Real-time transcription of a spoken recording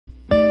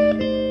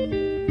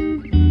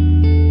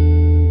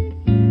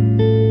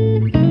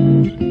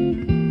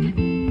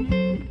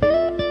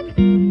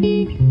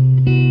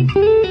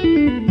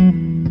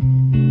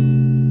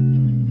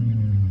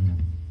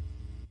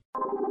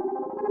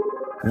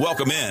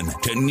Welcome in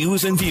to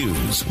News and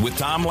Views with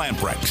Tom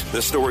Lamprecht.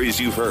 The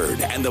stories you've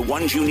heard and the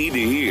ones you need to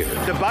hear.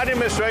 The Biden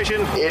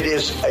administration, it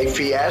is a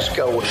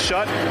fiasco.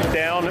 Shut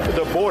down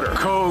the border.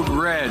 Code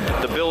red.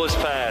 The bill is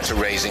passed. To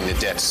raising the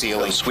debt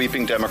ceiling.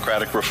 Sweeping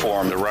Democratic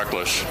reform. The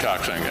reckless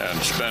taxing and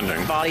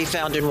spending. Body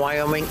found in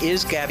Wyoming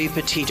is Gabby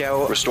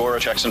Petito. Restore our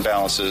checks and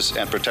balances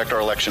and protect our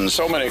elections.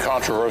 So many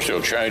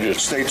controversial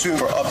changes. Stay tuned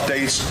for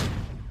updates.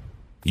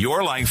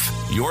 Your life,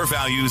 your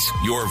values,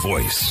 your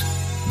voice.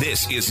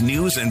 This is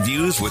News and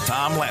Views with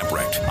Tom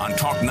Lamprecht on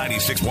Talk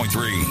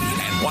 96.3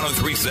 and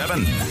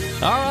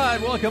 103.7. All right,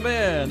 welcome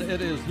in.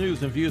 It is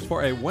News and Views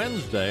for a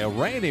Wednesday, a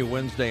rainy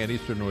Wednesday in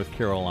eastern North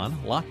Carolina.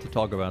 A lot to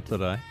talk about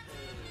today.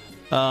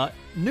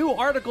 New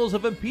articles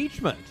of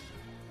impeachment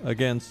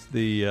against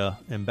the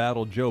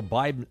embattled Joe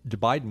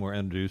Biden were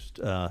introduced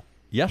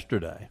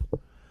yesterday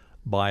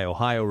by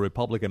Ohio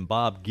Republican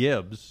Bob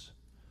Gibbs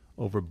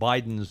over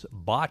Biden's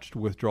botched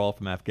withdrawal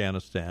from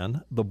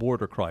Afghanistan, the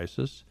border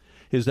crisis,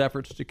 his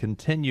efforts to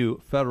continue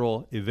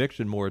federal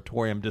eviction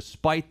moratorium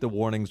despite the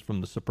warnings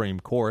from the Supreme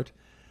Court.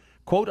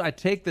 Quote, I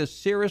take this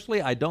seriously.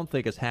 I don't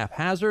think it's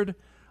haphazard.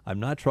 I'm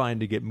not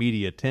trying to get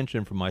media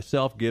attention for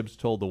myself, Gibbs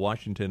told the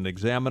Washington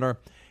Examiner.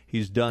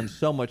 He's done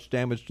so much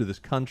damage to this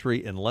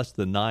country in less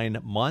than 9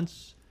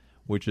 months,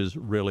 which is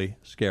really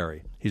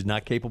scary. He's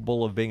not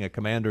capable of being a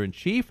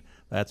commander-in-chief.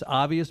 That's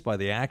obvious by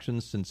the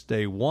actions since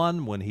day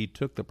one when he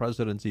took the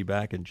presidency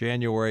back in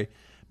January.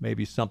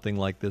 Maybe something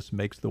like this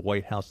makes the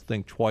White House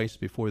think twice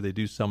before they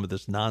do some of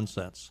this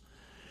nonsense.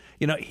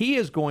 You know, he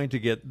is going to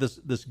get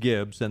this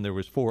Gibbs, and there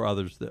was three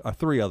others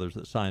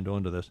that signed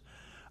on to this.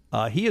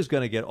 He is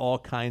going to get all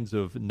kinds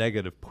of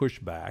negative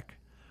pushback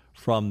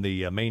from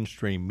the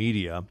mainstream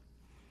media.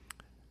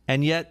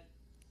 And yet,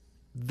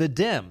 the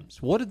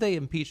Dems, what did they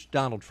impeach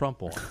Donald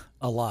Trump on?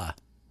 A lie.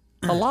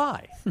 A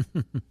lie.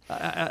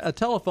 a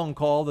telephone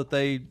call that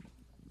they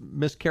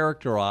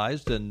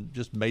mischaracterized and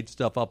just made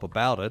stuff up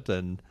about it.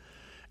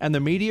 And the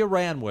media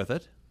ran with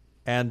it.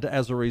 And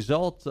as a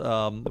result,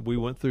 we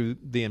went through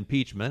the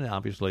impeachment.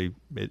 Obviously,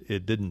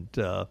 it didn't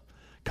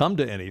come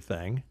to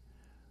anything.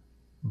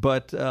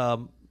 But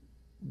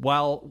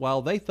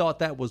while they thought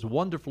that was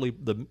wonderfully,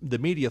 the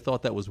media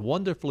thought that was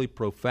wonderfully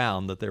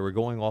profound, that they were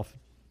going off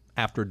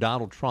after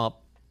Donald Trump,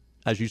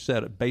 as you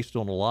said, based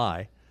on a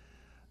lie.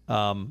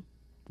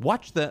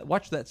 Watch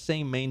that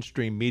same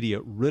mainstream media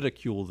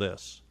ridicule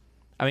this.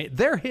 I mean,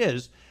 they're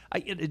his.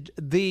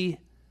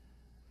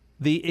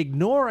 The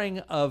ignoring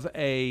of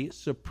a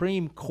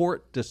Supreme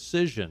Court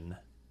decision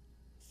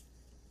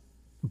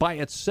by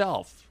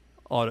itself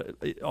ought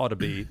to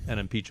be an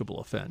impeachable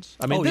offense.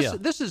 I mean,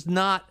 this is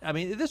not. I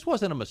mean, this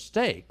wasn't a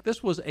mistake.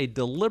 This was a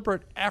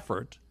deliberate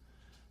effort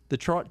to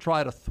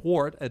try to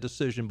thwart a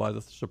decision by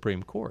the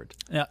Supreme Court.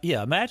 Now,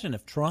 yeah, imagine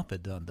if Trump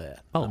had done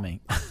that. Oh.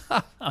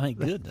 I mean,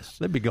 goodness.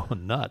 They'd be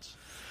going nuts.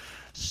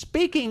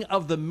 Speaking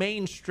of the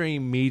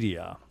mainstream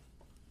media,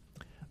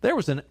 there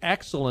was an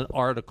excellent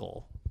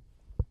article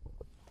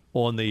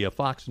on the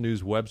Fox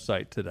News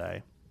website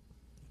today.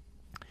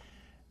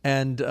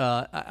 And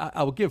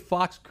I will give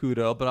Fox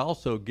kudos, but I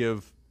also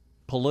give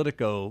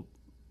Politico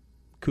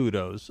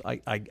kudos,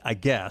 I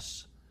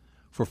guess,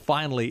 for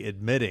finally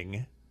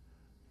admitting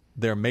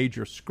their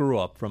major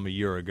screw-up from a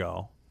year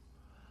ago.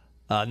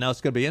 Now,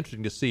 it's going to be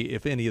interesting to see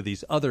if any of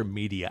these other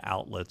media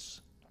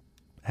outlets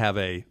have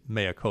a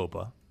mea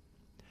culpa.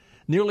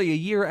 Nearly a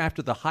year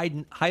after the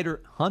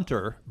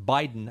Hunter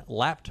Biden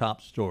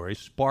laptop story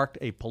sparked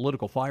a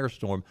political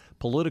firestorm,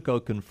 Politico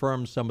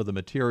confirmed some of the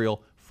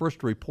material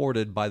first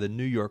reported by the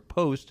New York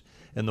Post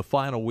in the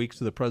final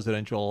weeks of the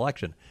presidential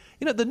election.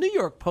 You know, the New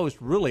York Post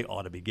really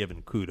ought to be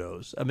given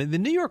kudos. I mean, the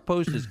New York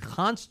Post is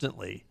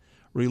constantly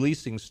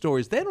releasing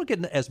stories. They don't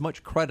get as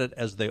much credit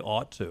as they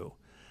ought to.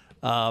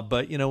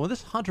 But, you know, with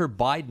this Hunter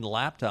Biden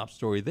laptop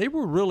story, they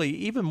were really,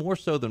 even more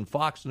so than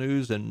Fox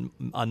News and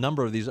a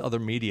number of these other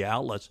media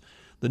outlets,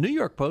 the New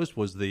York Post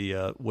was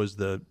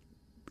the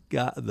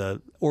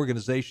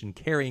organization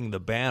carrying the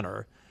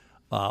banner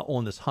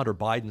on this Hunter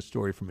Biden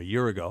story from a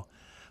year ago.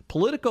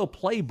 Politico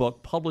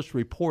Playbook published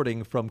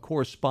reporting from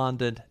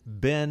correspondent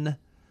Ben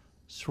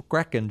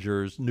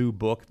Schreckinger's new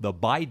book, The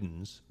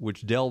Bidens,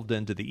 which delved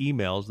into the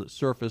emails that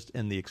surfaced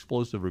in the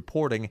explosive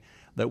reporting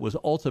that was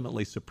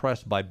ultimately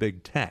suppressed by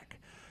big tech.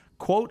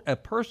 Quote, a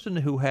person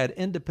who had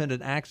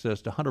independent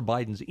access to Hunter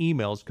Biden's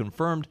emails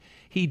confirmed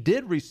he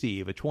did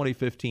receive a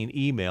 2015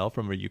 email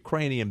from a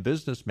Ukrainian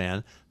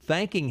businessman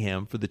thanking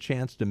him for the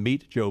chance to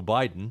meet Joe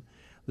Biden.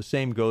 The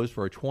same goes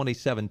for a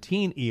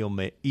 2017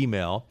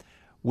 email,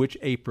 which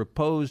a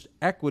proposed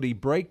equity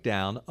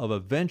breakdown of a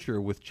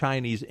venture with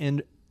Chinese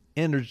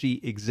energy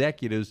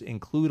executives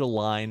include a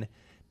line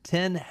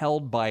 10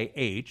 held by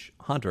H,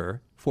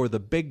 Hunter, for the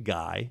big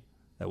guy,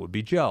 that would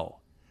be Joe.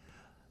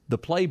 The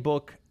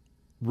playbook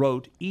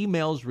wrote,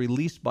 emails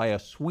released by a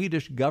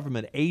Swedish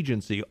government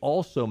agency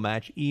also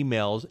match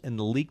emails in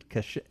the leaked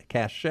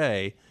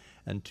cache,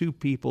 and two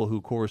people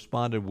who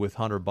corresponded with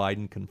Hunter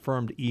Biden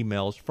confirmed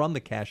emails from the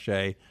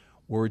cache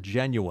were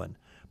genuine.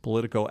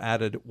 Politico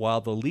added,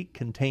 while the leak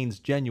contains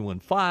genuine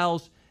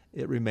files,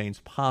 it remains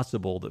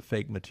possible that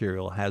fake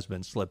material has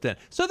been slipped in.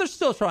 So they're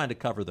still trying to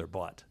cover their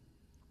butt.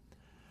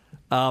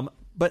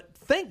 But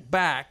think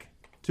back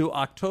to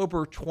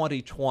October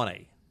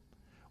 2020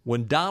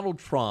 when Donald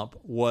Trump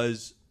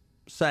was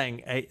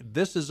saying, hey,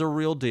 this is a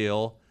real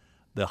deal.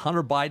 The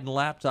Hunter Biden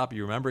laptop,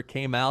 you remember,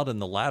 came out in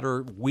the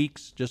latter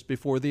weeks just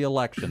before the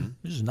election.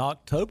 This is in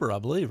October, I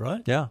believe,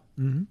 right? Yeah.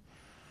 Mm-hmm.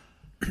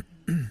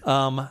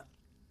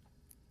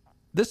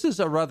 This is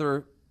a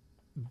rather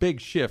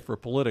big shift for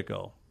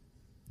Politico.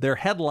 Their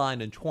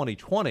headline in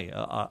 2020,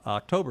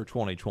 October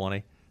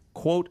 2020,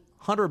 quote,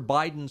 Hunter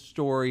Biden's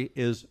story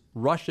is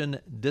Russian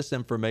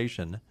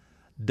disinformation,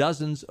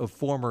 dozens of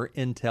former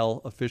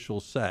intel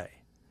officials say.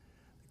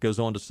 It goes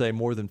on to say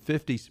more than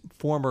 50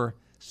 former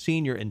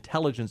senior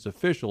intelligence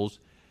officials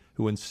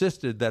who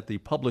insisted that the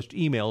published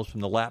emails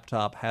from the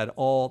laptop had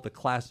all the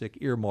classic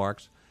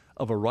earmarks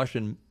of a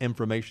Russian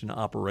information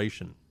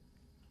operation.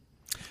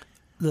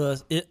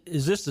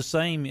 Is this the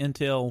same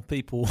intel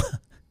people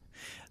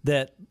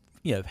that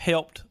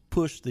helped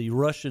push the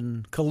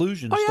Russian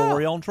collusion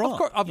story on Trump?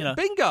 Of course,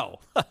 bingo.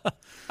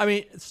 I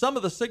mean, some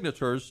of the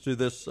signatories to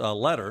this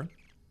letter,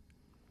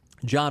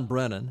 John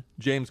Brennan,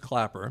 James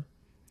Clapper,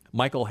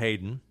 Michael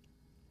Hayden,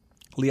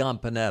 Leon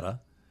Panetta,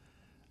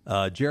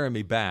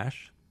 Jeremy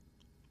Bash,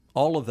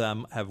 all of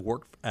them have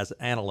worked as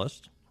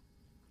analysts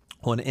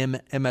on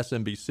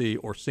MSNBC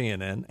or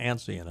CNN and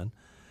CNN.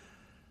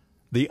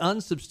 The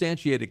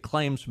unsubstantiated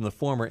claims from the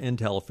former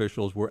intel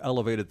officials were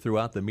elevated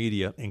throughout the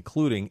media,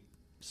 including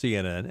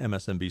CNN,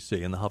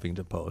 MSNBC, and the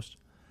Huffington Post.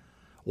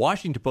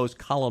 Washington Post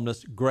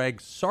columnist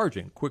Greg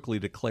Sargent quickly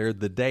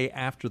declared the day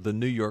after the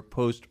New York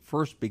Post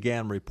first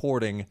began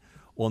reporting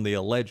on the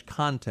alleged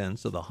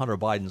contents of the Hunter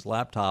Biden's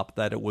laptop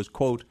that it was,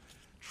 quote,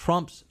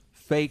 Trump's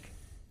fake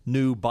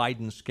new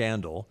Biden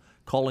scandal,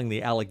 calling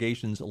the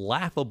allegations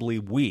laughably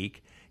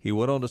weak. He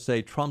went on to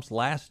say Trump's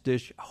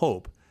last-ditch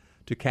hope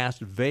to cast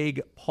vague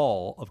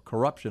pall of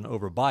corruption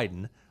over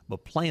Biden,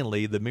 but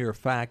plainly the mere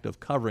fact of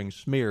covering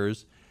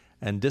smears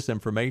and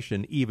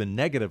disinformation, even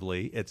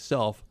negatively,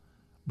 itself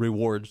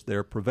rewards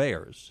their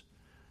purveyors.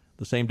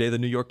 The same day, the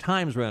New York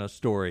Times ran a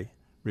story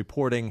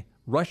reporting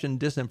Russian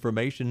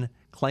disinformation,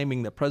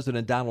 claiming that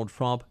President Donald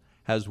Trump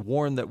has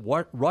warned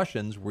that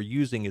Russians were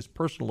using his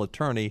personal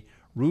attorney,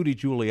 Rudy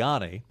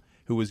Giuliani,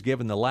 who was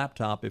given the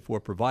laptop before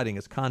providing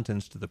its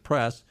contents to the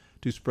press,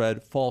 to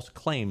spread false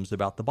claims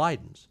about the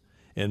Bidens.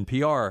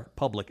 NPR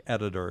public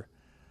editor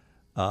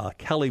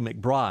Kelly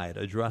McBride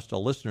addressed a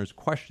listener's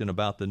question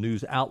about the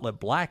news outlet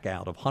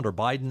blackout of Hunter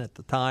Biden at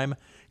the time,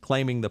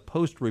 claiming the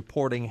Post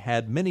reporting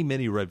had many,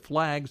 many red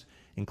flags,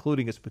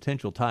 including its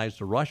potential ties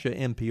to Russia.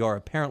 NPR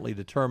apparently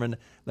determined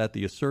that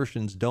the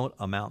assertions don't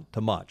amount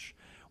to much.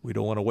 We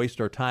don't want to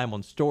waste our time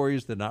on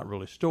stories that are not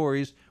really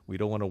stories. We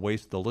don't want to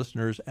waste the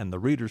listeners' and the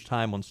readers'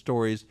 time on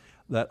stories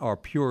that are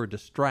pure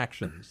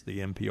distractions, the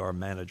NPR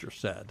manager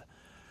said.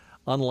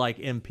 Unlike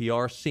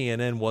NPR,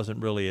 CNN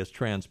wasn't really as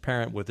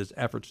transparent with its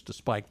efforts to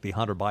spike the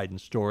Hunter Biden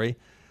story.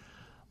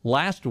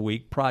 Last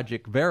week,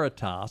 Project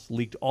Veritas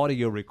leaked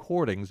audio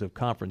recordings of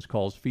conference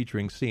calls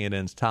featuring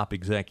CNN's top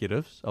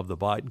executives of the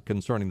Biden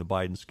concerning the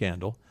Biden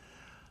scandal.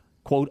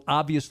 Quote,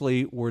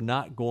 obviously, we're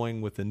not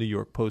going with the New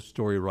York Post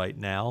story right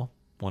now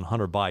on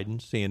Hunter Biden,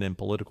 CNN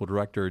political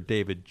director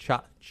David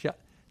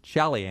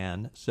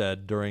Chalian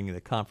said during the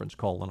conference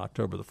call on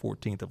October the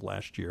 14th of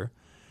last year.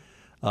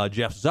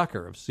 Jeff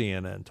Zucker of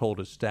CNN told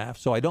his staff,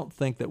 so I don't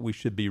think that we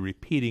should be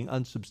repeating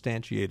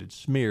unsubstantiated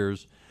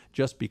smears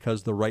just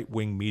because the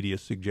right-wing media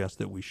suggests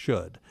that we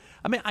should.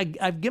 I mean,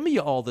 I've given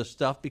you all this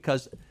stuff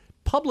because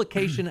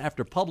publication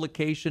after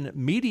publication,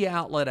 media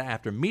outlet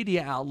after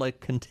media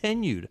outlet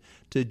continued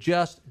to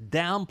just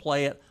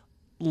downplay it,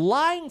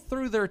 lying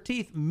through their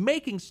teeth,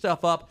 making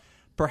stuff up.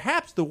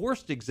 Perhaps the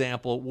worst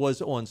example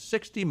was on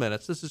 60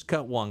 Minutes. This is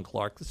cut one,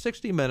 Clark. The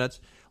 60 Minutes,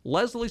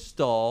 Leslie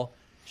Stahl,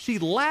 she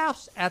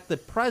laughs at the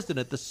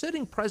president, the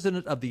sitting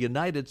president of the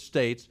United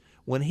States,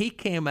 when he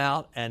came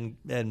out and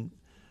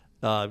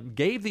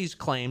gave these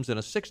claims in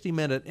a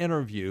 60-minute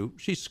interview.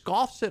 She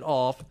scoffs it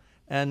off,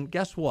 and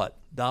guess what?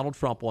 Donald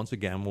Trump, once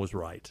again, was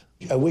right.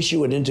 I wish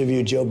you would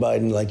interview Joe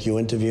Biden like you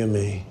interview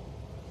me.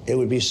 It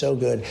would be so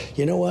good.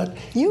 You know what?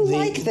 You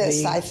like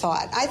this, I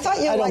thought. I thought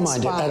you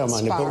liked I don't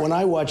mind it. But when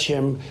I watch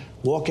him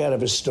walk out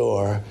of a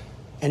store,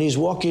 and he's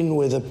walking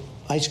with an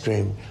ice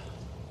cream,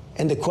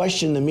 and the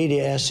question the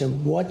media asks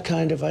him, what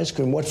kind of ice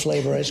cream, what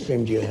flavor ice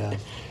cream do you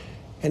have?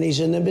 And he's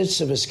in the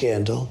midst of a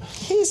scandal.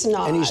 He's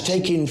not. And he's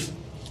taking...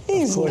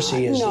 Of course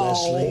he is,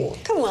 Leslie.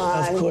 Come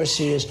on. Of course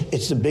he is.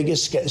 It's the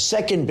biggest,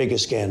 second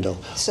biggest scandal.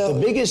 So, the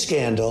biggest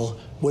scandal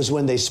was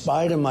when they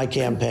spied on my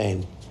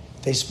campaign.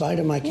 They spied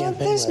on my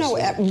campaign. There's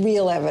Leslie. No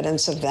real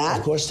evidence of that.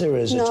 Of course there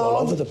is. No. It's all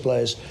over the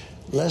place.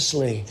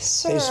 Leslie,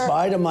 Sir, they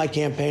spied on my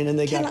campaign and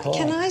they got caught.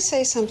 Can I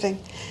say something?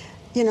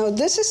 You know,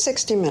 this is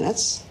 60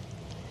 Minutes.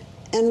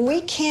 And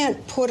we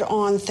can't put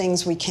on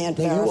things we can't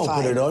verify. You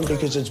won't put it on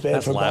because it's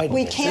bad for Biden.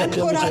 We can't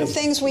put on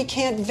things we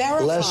can't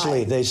verify.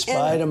 Leslie, they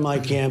spied on my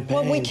campaign.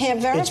 Well, we can't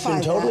verify that.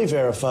 It's been totally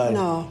verified.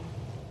 No.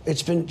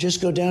 It's been,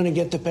 just go down and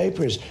get the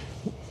papers.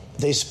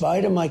 They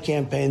spied on my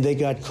campaign. They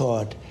got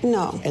caught.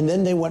 No. And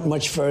then they went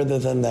much further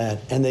than that,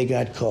 and they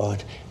got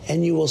caught.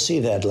 And you will see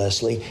that,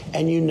 Leslie,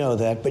 and you know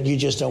that, but you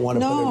just don't want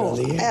to put it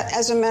on the air.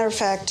 As a matter of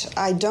fact,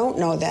 I don't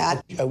know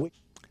that.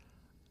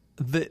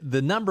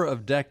 The number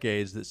of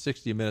decades that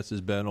 60 Minutes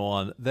has been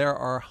on, there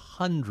are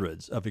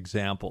hundreds of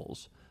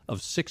examples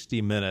of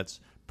 60 Minutes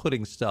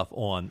putting stuff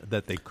on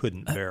that they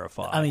couldn't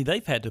verify. I mean,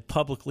 they've had to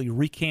publicly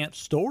recant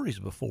stories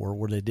before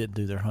where they didn't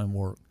do their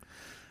homework.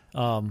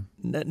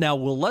 Now,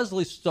 will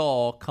Leslie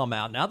Stahl come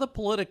out? Now that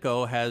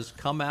Politico has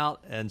come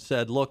out and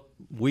said, look,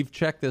 we've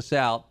checked this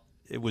out.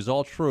 It was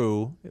all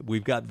true.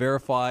 We've got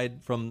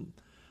verified from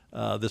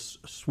this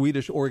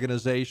Swedish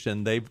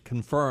organization. They've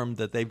confirmed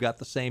that they've got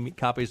the same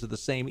copies of the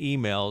same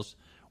emails.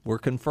 We're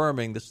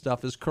confirming this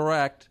stuff is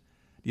correct.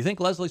 Do you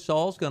think Leslie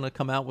Stahl's going to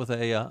come out with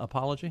a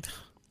apology?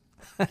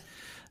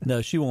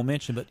 No, she won't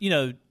mention. But, you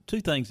know, two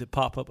things that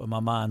pop up in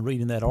my mind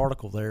reading that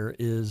article there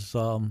is,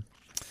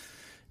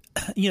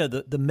 you know,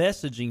 the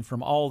messaging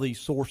from all these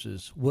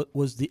sources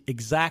was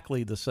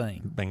exactly the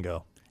same.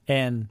 Bingo.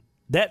 And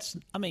that's,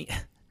 I mean,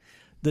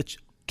 the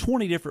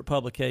 20 different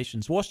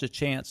publications, what's the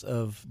chance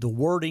of the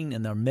wording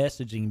and their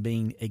messaging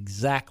being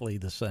exactly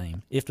the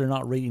same if they're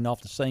not reading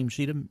off the same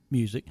sheet of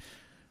music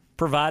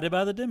provided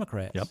by the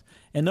Democrats? Yep.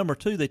 And number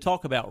two, they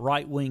talk about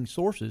right-wing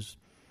sources.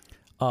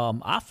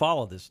 I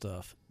follow this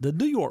stuff. The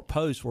New York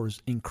Post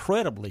was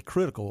incredibly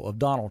critical of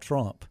Donald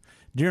Trump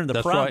during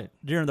the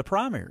during the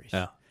primaries.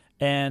 Yeah.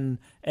 And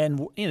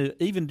you know,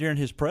 even during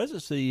his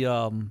presidency,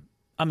 I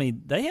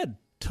mean, they had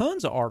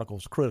tons of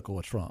articles critical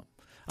of Trump.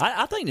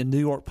 I think the New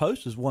York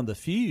Post is one of the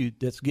few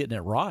that's getting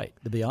it right,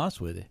 to be honest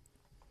with you.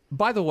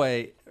 By the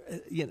way,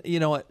 you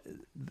know what?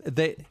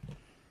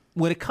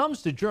 When it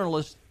comes to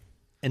journalistic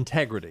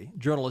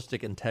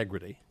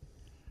integrity,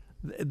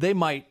 they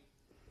might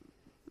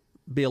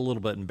be a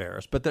little bit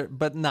embarrassed,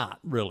 but not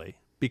really,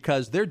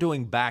 because they're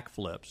doing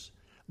backflips.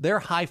 They're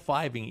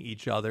high-fiving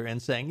each other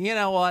and saying, you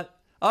know what?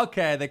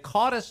 Okay, they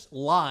caught us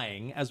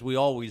lying, as we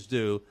always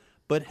do,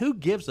 but who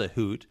gives a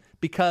hoot?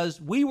 Because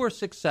we were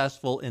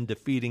successful in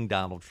defeating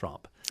Donald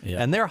Trump.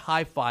 Yeah. And they're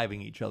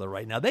high-fiving each other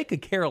right now. They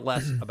could care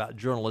less about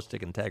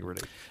journalistic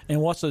integrity.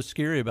 And what's so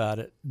scary about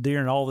it,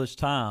 during all this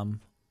time,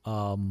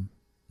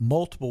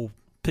 multiple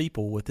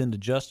people within the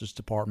Justice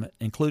Department,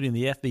 including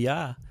the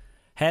FBI,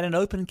 had an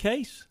open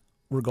case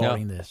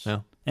regarding this.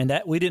 Yeah. And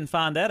that we didn't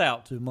find that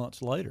out 2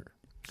 months later.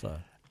 So,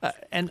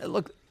 and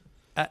look,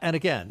 and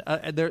again,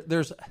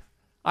 there's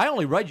I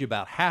only read you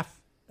about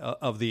half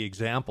of the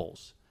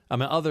examples. I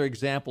mean, other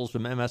examples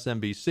from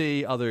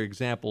MSNBC, other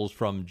examples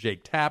from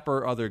Jake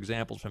Tapper, other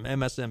examples from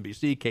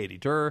MSNBC, Katie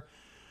Tur,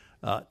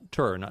 not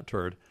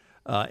Turd,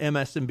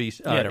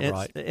 MSNBC,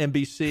 right.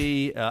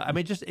 NBC. I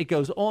mean, just it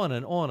goes on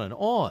and on and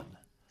on.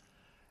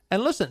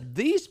 And listen,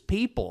 these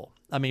people,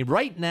 I mean,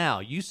 right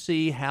now you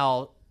see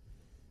how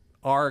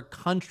our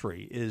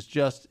country is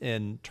just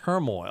in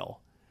turmoil.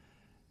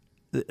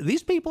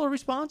 These people are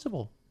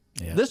responsible.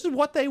 Yeah. This is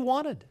what they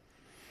wanted.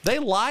 They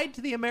lied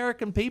to the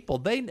American people.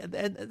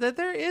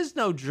 There is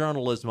no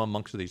journalism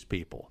amongst these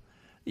people.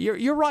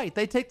 You're right.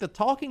 They take the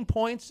talking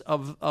points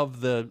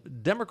of the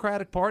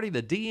Democratic Party,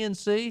 the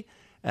DNC,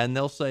 and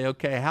they'll say,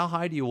 okay, how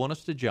high do you want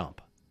us to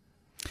jump?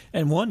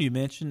 And one you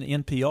mentioned,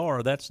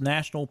 NPR, that's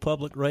National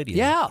Public Radio,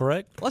 yeah,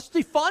 correct? Let's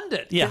defund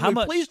it. Yeah, how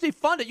much? Please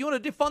defund it. You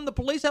want to defund the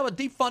police? How about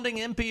defunding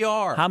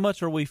NPR? How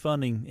much are we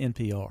funding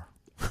NPR?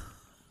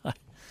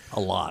 A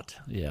lot.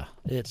 Yeah,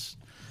 it's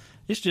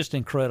just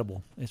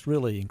incredible. It's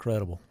really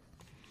incredible.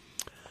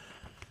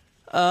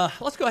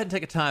 Let's go ahead and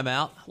take a time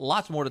out.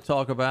 Lots more to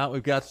talk about.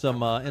 We've got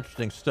some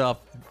interesting stuff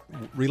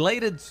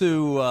related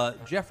to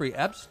Jeffrey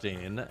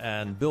Epstein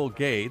and Bill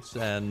Gates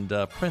and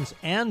Prince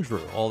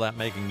Andrew, all that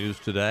making news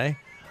today,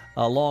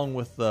 along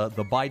with the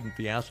Biden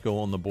fiasco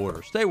on the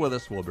border. Stay with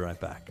us. We'll be right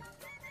back.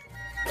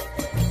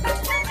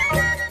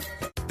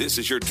 This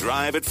is your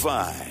Drive at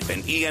 5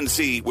 and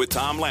ENC with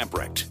Tom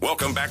Lamprecht.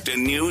 Welcome back to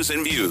News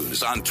and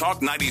Views on Talk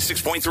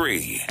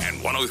 96.3 and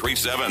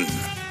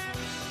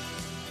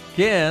 103.7.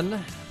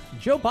 Again,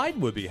 Joe Biden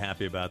would be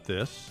happy about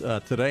this.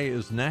 Today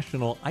is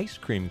National Ice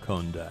Cream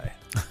Cone Day.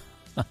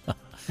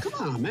 Come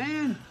on,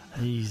 man.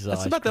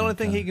 That's about the only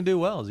thing he can do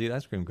well is eat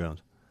ice cream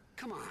cones.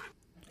 Come on.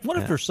 What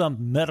if there's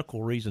some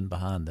medical reason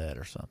behind that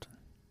or something?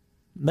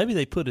 Maybe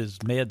they put his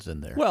meds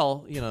in there.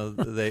 Well, you know,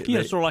 they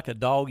sort of like a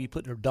dog. You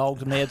put your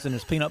dog's meds in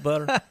his peanut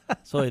butter,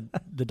 so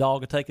the dog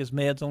would take his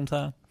meds on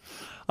time.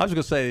 I was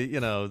going to say, you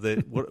know,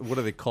 what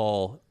do they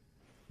call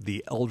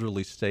the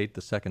elderly state,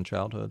 the second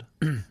childhood?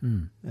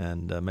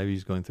 And maybe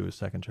he's going through his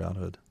second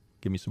childhood.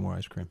 Give me some more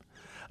ice cream.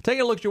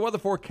 Taking a look at your weather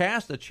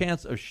forecast, a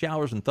chance of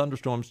showers and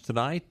thunderstorms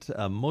tonight.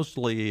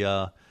 Mostly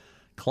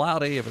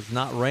cloudy if it's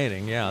not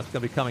raining. Yeah, it's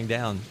going to be coming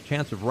down.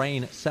 Chance of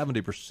rain,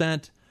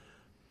 70%.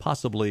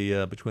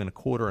 Possibly between a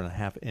quarter and a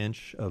half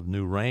inch of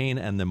new rain,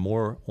 and then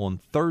more on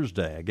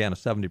Thursday. Again, a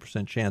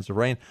 70% chance of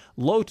rain.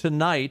 Low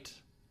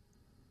tonight,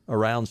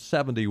 around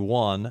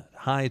 71.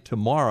 High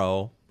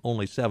tomorrow,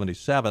 only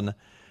 77.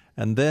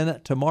 And then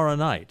tomorrow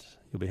night,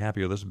 You'll be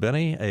happy with this,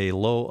 Benny. A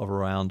low of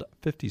around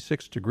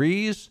 56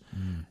 degrees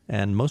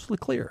and mostly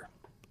clear.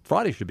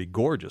 Friday should be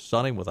gorgeous,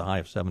 sunny with a high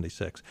of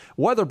 76.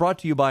 Weather brought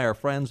to you by our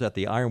friends at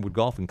the Ironwood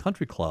Golf and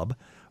Country Club,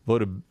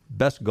 voted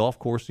best golf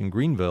course in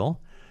Greenville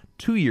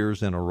 2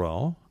 years in a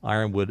row.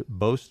 Ironwood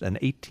boasts an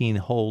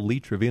 18-hole Lee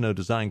Trevino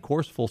design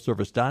course,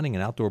 full-service dining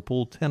and outdoor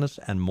pool, tennis,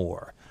 and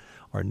more.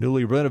 Our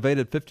newly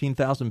renovated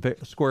 15,000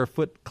 square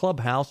foot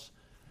clubhouse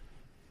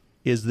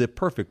is the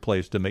perfect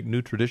place to make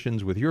new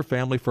traditions with your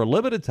family for a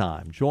limited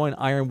time. Join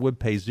Ironwood,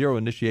 pay zero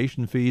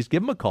initiation fees.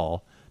 Give them a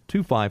call,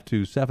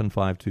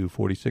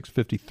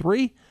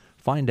 252-752-4653.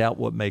 Find out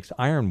what makes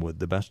Ironwood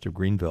the best of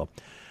Greenville.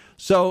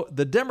 So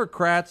the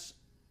Democrats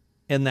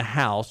in the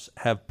House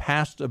have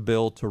passed a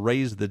bill to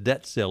raise the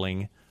debt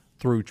ceiling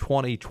through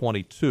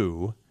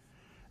 2022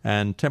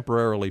 and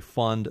temporarily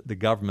fund the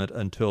government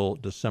until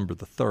December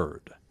the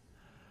 3rd.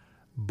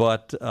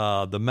 But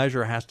the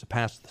measure has to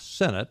pass the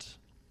Senate.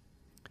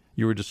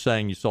 You were just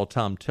saying you saw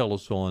Tom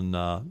Tillis on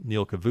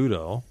Neil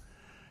Cavuto,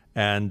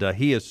 and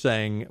he is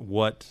saying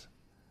what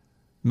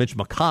Mitch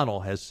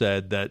McConnell has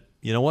said, that,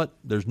 you know what,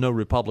 there's no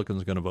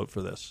Republicans going to vote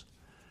for this.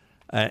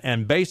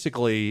 And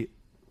basically,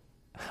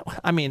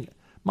 I mean,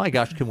 my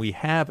gosh, can we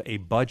have a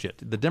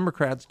budget? The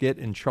Democrats get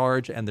in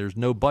charge and there's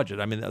no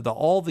budget. I mean,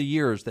 all the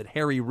years that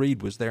Harry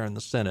Reid was there in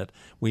the Senate,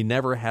 we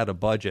never had a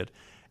budget.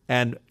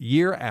 And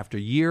year after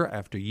year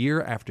after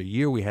year after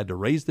year, we had to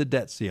raise the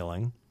debt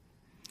ceiling.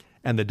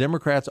 And the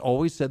Democrats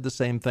always said the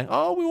same thing.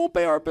 Oh, we won't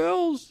pay our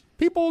bills.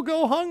 People will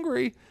go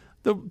hungry.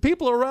 The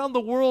people around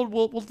the world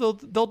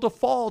they'll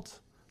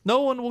default.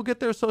 No one will get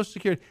their Social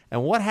Security.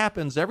 And what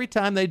happens every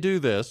time they do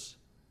this?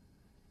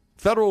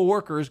 Federal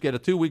workers get a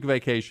 2-week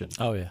vacation.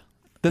 Oh, yeah.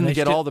 Then they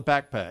get all the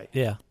back pay.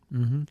 Yeah.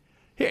 Mm-hmm.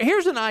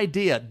 Here's an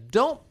idea.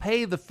 Don't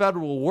pay the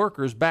federal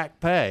workers back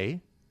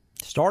pay.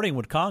 Starting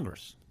with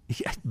Congress.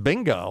 Yeah,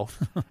 bingo.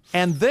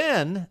 And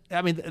then,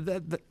 I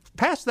mean,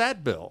 pass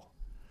that bill.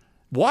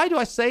 Why do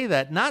I say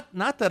that? Not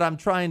that I'm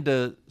trying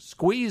to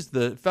squeeze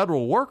the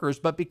federal workers,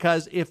 but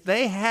because if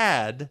they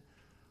had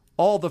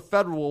all the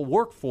federal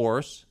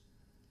workforce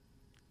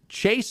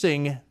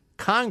chasing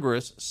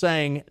Congress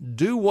saying,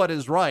 do what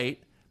is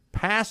right,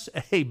 pass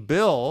a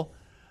bill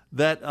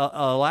that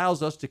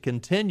allows us to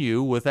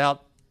continue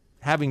without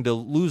having to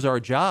lose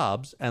our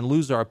jobs and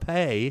lose our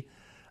pay,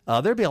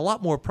 there'd be a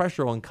lot more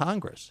pressure on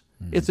Congress.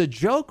 Mm-hmm. It's a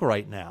joke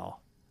right now.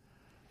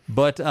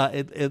 But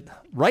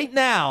right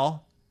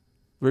now,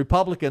 the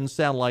Republicans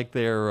sound like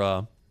they're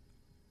going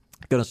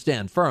to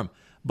stand firm.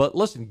 But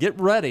listen, get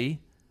ready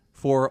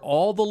for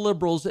all the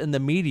liberals in the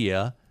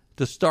media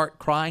to start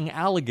crying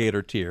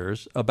alligator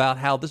tears about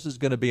how this is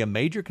going to be a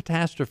major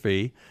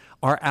catastrophe.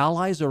 Our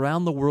allies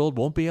around the world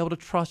won't be able to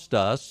trust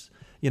us.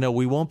 You know,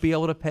 we won't be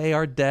able to pay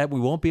our debt.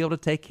 We won't be able to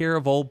take care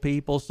of old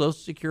people. Social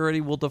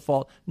Security will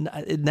default.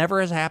 It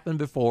never has happened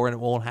before, and it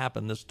won't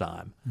happen this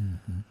time.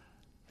 Mm-hmm.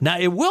 Now,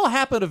 it will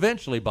happen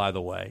eventually, by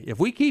the way. If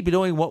we keep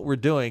doing what we're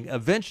doing,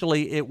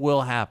 eventually it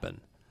will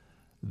happen,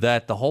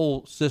 that the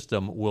whole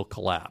system will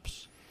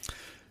collapse.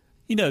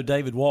 You know,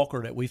 David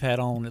Walker, that we've had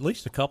on at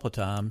least a couple of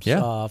times,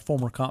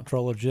 former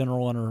Comptroller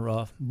General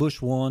under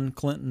Bush 1,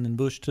 Clinton, and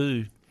Bush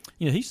 2,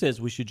 you know, he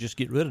says we should just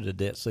get rid of the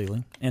debt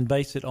ceiling and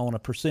base it on a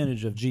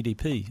percentage of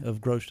GDP,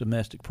 of gross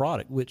domestic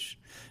product, which,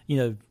 you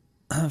know,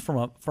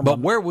 But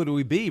where would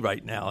we be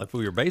right now if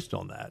we were based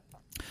on that?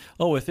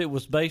 Oh, if it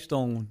was based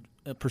on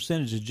a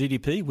percentage of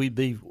GDP, we'd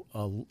be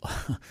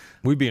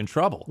in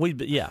trouble.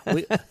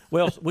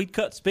 We'd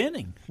cut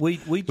spending.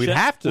 We'd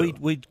have to.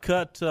 We'd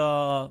cut.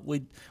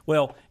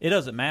 Well, it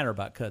doesn't matter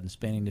about cutting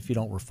spending if you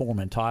don't reform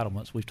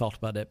entitlements. We've talked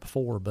about that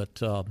before,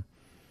 but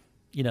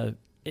you know,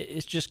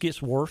 it just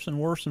gets worse and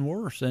worse and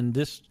worse. And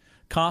this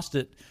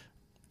constant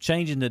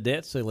changing the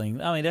debt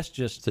ceiling, I mean, that's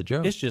just it's a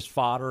joke. It's just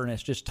fodder, and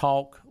it's just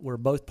talk where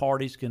both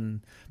parties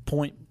can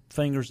point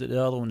fingers at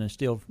the other one and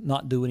still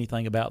not do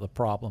anything about the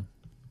problem.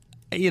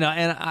 You know,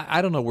 and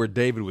I don't know where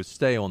David would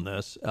stay on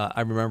this.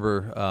 I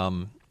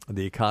remember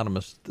the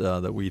economist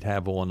that we'd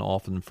have on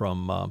often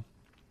from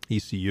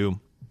ECU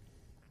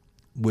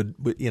would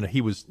you know,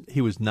 he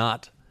was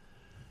not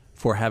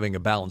for having a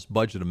balanced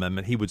budget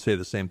amendment. He would say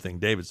the same thing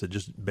David said,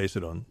 just base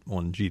it on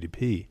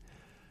GDP.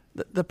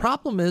 The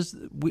problem is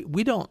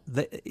we don't.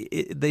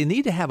 They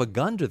need to have a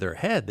gun to their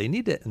head. They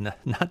need to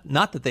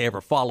not that they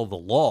ever follow the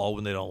law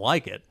when they don't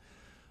like it,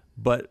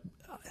 but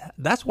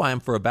that's why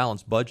I'm for a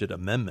balanced budget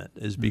amendment,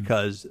 is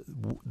because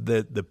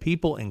the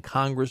people in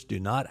Congress do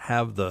not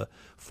have the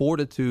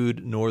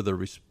fortitude nor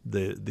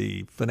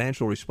the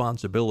financial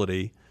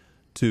responsibility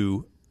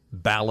to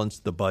balance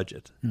the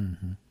budget.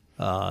 Mm-hmm.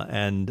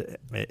 And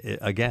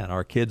again,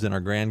 our kids and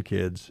our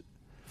grandkids.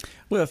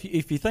 Well,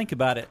 if you think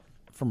about it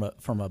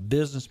from a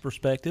business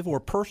perspective or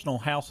personal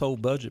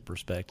household budget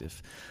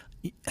perspective,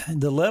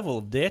 the level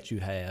of debt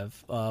you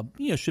have,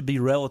 should be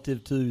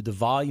relative to the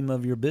volume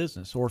of your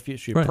business, or if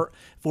it's your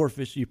if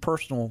it's your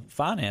personal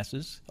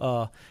finances.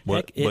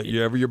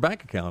 Whatever your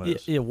bank account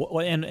is,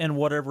 and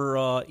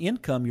whatever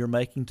income you're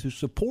making to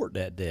support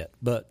that debt.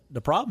 But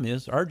the problem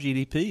is our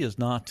GDP is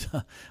not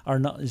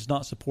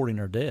supporting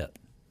our debt.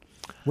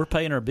 We're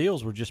paying our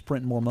bills. We're just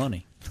printing more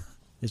money.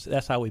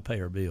 That's how we pay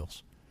our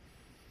bills.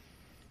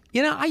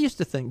 You know, I used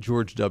to think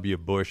George W.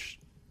 Bush,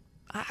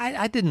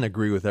 I didn't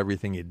agree with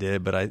everything he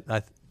did, but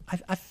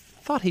I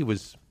thought he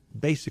was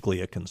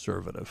basically a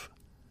conservative.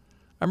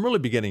 I'm really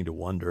beginning to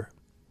wonder.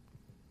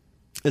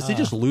 Is he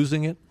just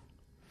losing it?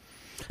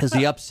 Is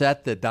he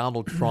upset that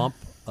Donald Trump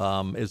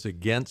is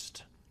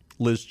against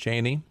Liz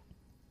Cheney?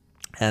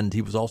 And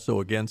he was also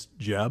against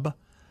Jeb.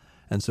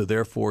 And so,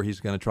 therefore, he's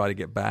going to try to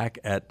get back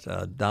at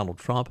Donald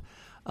Trump.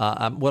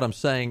 What I'm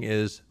saying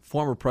is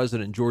former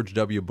President George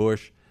W.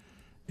 Bush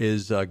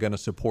is going to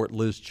support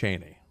Liz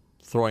Cheney,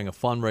 throwing a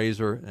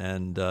fundraiser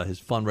and his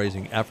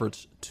fundraising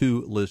efforts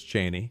to Liz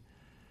Cheney.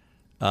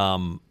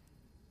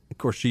 Of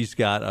course, she's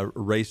got a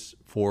race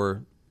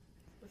for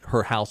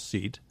her House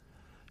seat.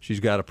 She's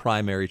got a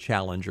primary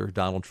challenger.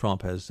 Donald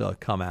Trump has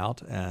come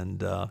out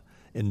and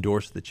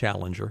endorsed the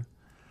challenger.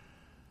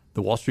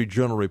 The Wall Street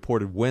Journal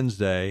reported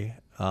Wednesday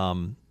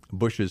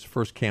Bush's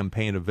first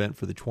campaign event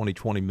for the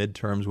 2020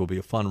 midterms will be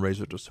a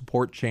fundraiser to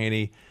support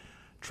Cheney.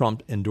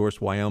 Trump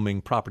endorsed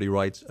Wyoming property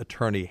rights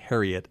attorney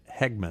Harriet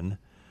Hegman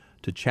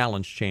to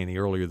challenge Cheney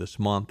earlier this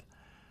month.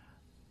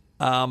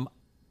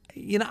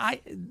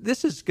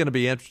 This is going to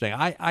be interesting.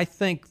 I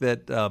think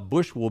that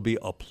Bush will be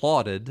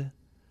applauded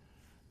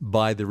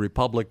by the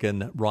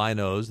Republican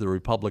rhinos, the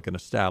Republican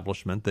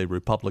establishment, the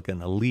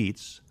Republican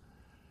elites.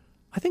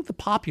 I think the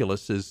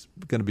populace is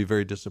going to be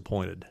very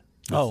disappointed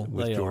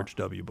with George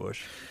W.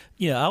 Bush.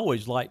 Yeah, I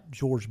always liked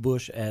George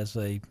Bush as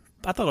I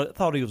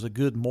thought he was a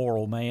good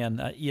moral man.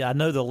 I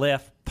know the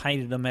left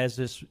painted him as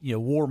this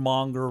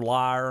warmonger,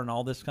 liar, and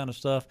all this kind of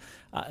stuff.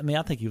 I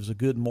think he was a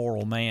good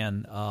moral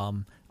man.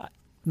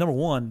 Number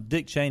one,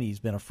 Dick Cheney's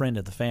been a friend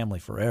of the family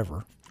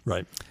forever.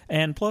 Right.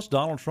 And plus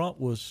Donald Trump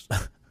was,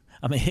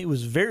 he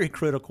was very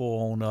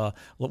critical on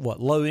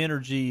low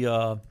energy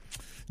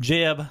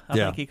Jeb, I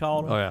think he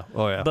called him.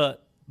 Oh yeah.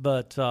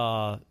 But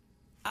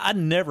I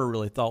never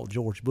really thought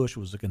George Bush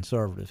was a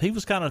conservative. He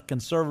was kind of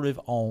conservative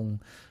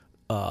on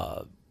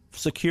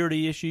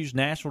security issues,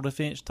 national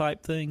defense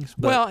type things.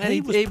 But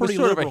he was pretty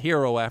sort liberal. Of a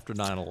hero after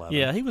 9/11.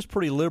 Yeah, he was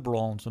pretty liberal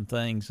on some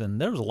things,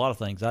 and there was a lot of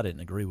things I didn't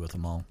agree with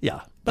him on.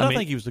 Yeah. But I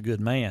think he was a good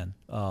man.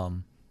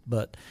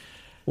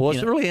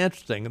 It's really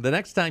interesting. The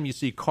next time you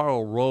see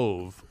Karl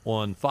Rove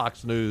on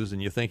Fox News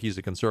and you think he's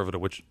a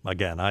conservative, which,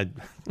 again,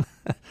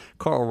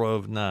 Karl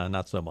Rove,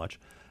 not so much.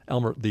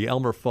 The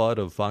Elmer Fudd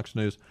of Fox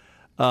News,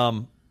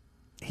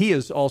 he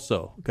is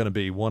also going to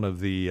be one of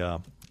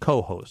the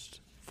co-hosts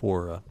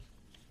for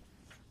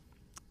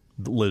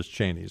Liz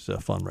Cheney's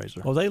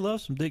fundraiser. Well, they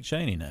love some Dick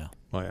Cheney now.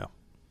 Oh, yeah.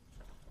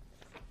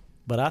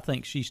 But I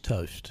think she's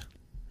toast.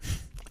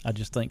 I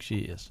just think she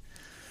is.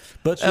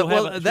 But she'll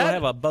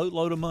have a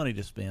boatload of money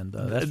to spend,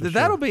 though.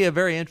 That'll be a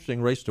very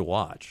interesting race to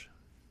watch.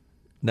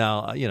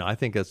 Now, I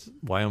think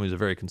Wyoming's a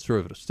very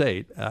conservative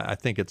state. I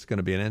think it's going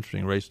to be an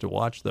interesting race to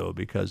watch, though,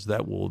 because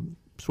that will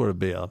sort of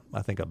be a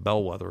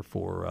bellwether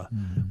for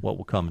what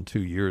will come in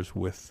 2 years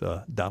with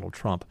Donald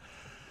Trump.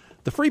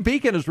 The Free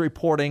Beacon is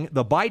reporting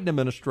the Biden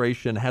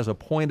administration has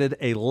appointed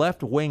a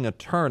left-wing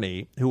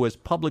attorney who has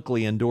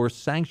publicly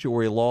endorsed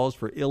sanctuary laws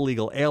for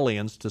illegal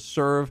aliens to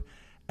serve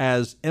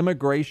as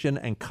Immigration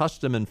and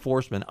Custom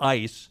Enforcement,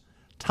 ICE,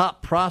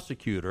 top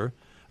prosecutor,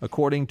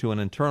 according to an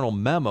internal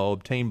memo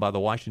obtained by the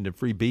Washington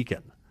Free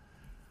Beacon.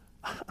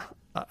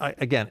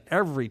 Again,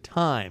 every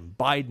time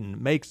Biden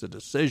makes a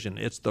decision,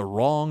 it's the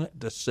wrong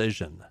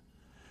decision.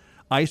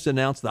 ICE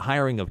announced the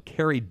hiring of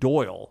Carrie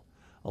Doyle,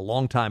 a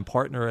longtime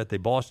partner at the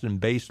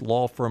Boston-based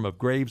law firm of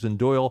Graves and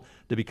Doyle,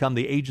 to become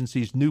the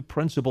agency's new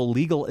principal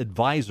legal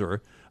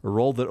advisor, a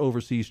role that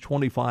oversees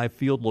 25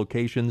 field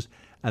locations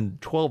and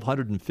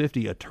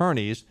 1,250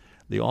 attorneys.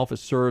 The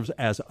office serves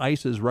as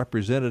ICE's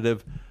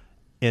representative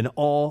in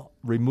all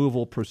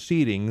removal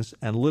proceedings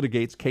and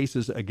litigates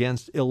cases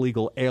against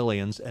illegal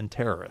aliens and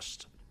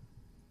terrorists.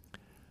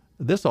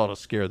 This ought to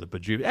scare the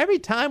bejeebies. Every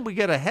time we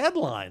get a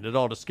headline, it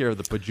ought to scare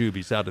the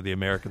bejeebies out of the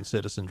American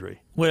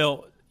citizenry.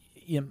 Well,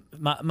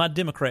 my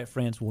Democrat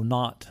friends will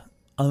not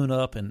own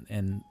up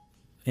and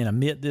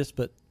admit this,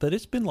 but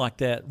it's been like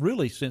that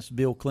really since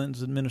Bill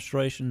Clinton's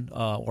administration,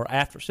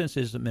 since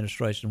his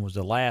administration was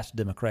the last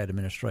Democrat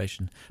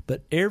administration.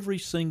 But every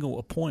single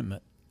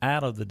appointment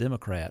out of the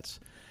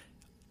Democrats,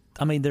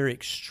 they're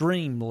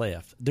extreme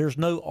left. There's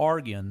no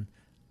arguing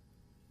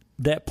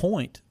that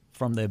point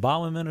from the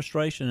Obama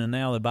administration and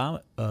now the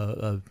Biden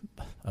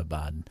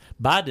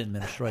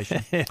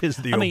administration. It is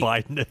the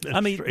Biden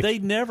administration. They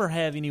never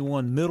have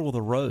anyone middle of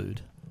the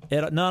road,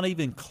 not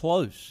even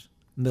close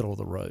middle of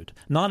the road,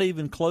 not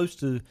even close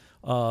to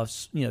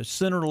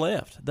center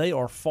left. They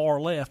are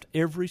far left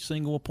every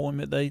single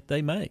appointment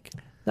they make.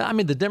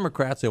 The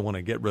Democrats, they want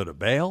to get rid of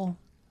bail.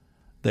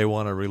 They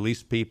want to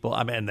release people.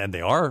 And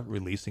they are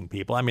releasing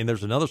people.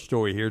 There's another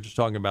story here just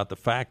talking about the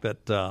fact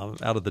that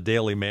out of the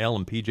Daily Mail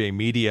and PJ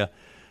Media,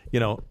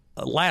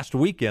 last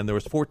weekend there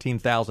was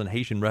 14,000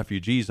 Haitian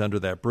refugees under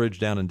that bridge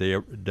down in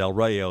Del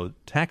Rio,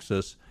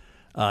 Texas.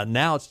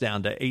 Now it's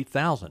down to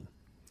 8,000.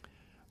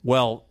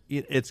 Well,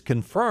 it's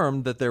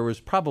confirmed that there was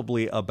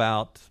probably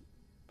about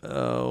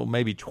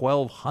maybe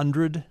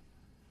 1,200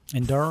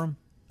 in Durham.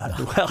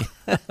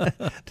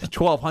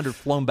 1,200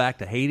 flown back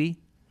to Haiti.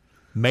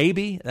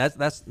 Maybe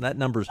that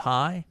number's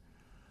high.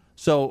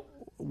 So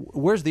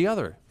where's the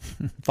other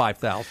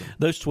 5,000?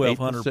 Those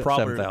 1,200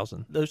 probably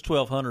 7,000. Those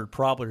 1,200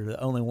 probably are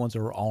the only ones that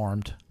are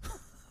armed.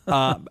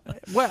 Well,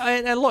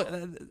 and look.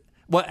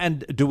 Well,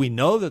 and do we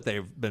know that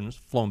they've been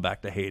flown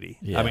back to Haiti?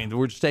 Yeah. I mean,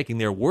 we're just taking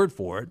their word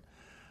for it.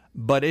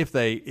 But if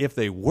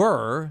they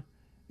were,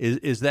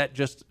 is that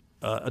just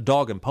a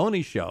dog and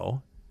pony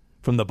show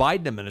from the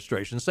Biden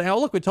administration saying, "Oh,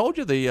 look, we told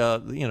you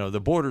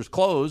the border's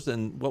closed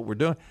and what we're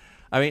doing"?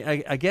 I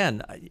mean,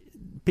 again,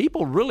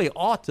 people really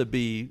ought to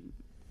be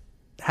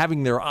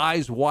having their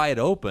eyes wide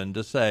open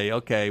to say,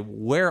 "Okay,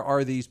 where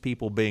are these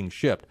people being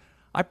shipped?"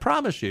 I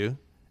promise you,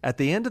 at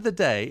the end of the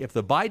day, if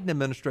the Biden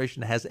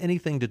administration has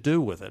anything to do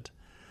with it,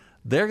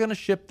 they're going to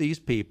ship these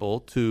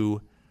people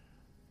to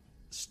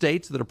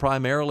states that are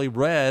primarily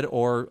red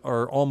or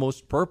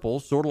almost purple,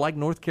 sort of like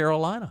North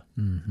Carolina.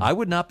 Mm-hmm. I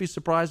would not be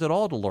surprised at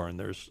all to learn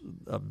there's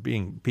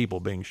people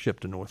being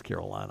shipped to North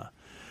Carolina.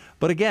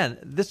 But again,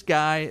 this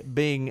guy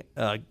being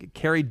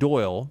Kerry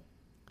Doyle,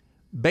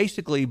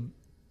 basically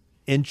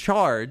in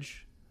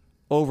charge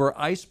over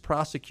ICE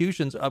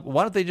prosecutions.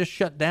 Why don't they just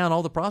shut down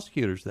all the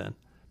prosecutors then?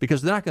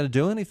 Because they're not going to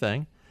do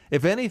anything.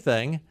 If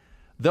anything,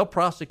 they'll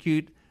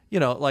prosecute,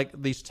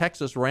 like these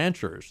Texas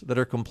ranchers that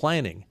are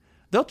complaining.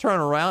 They'll turn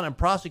around and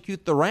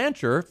prosecute the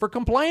rancher for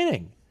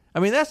complaining. I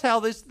mean, that's how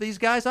these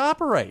guys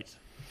operate.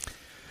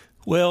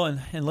 Well,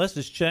 and unless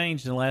it's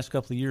changed in the last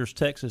couple of years,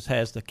 Texas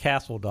has the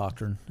Castle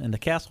Doctrine, and the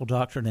Castle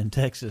Doctrine in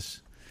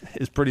Texas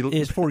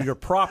is for your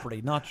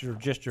property, not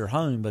just your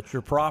home, but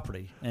your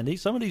property. And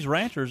some of these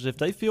ranchers, if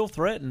they feel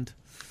threatened,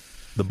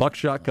 the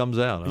buckshot comes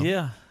out. Huh?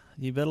 Yeah,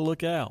 you better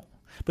look out.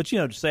 But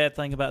the sad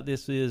thing about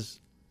this is,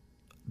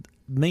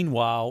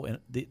 meanwhile,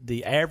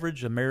 the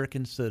average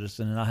American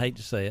citizen, and I hate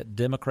to say it,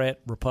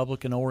 Democrat,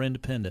 Republican, or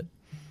Independent,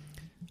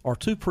 are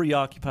too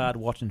preoccupied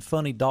watching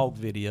funny dog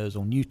videos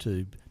on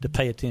YouTube to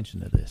pay attention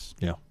to this.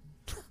 Yeah.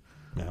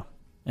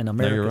 And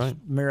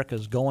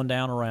America's going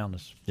down around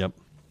us. Yep.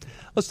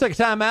 Let's take a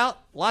time out.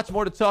 Lots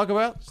more to talk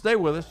about. Stay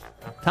with us.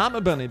 Tom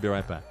and Benny, be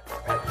right back.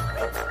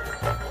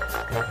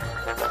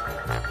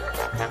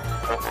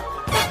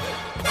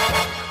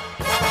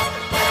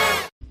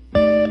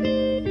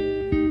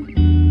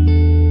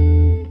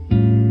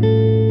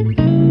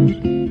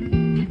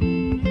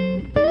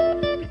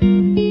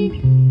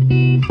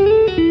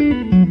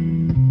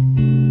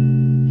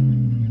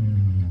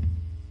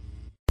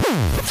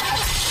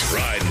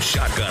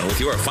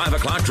 Your 5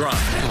 o'clock drive.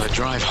 Well, the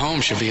drive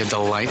home should be a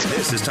delight.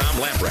 This is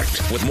Tom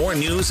Lamprecht with more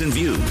news and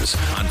views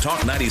on Talk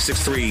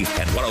 96.3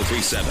 and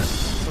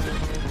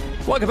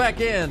 103.7. Welcome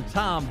back in.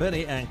 Tom,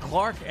 Benny, and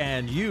Clark,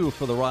 and you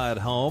for the ride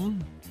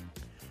home.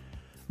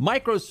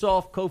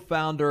 Microsoft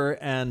co-founder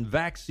and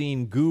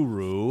vaccine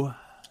guru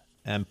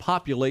and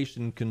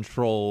population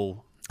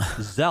control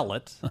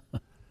zealot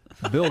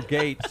Bill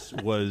Gates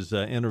was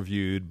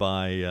interviewed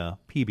by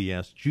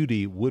PBS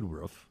Judy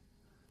Woodruff.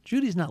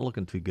 Judy's not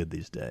looking too good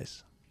these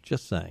days.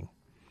 Just saying.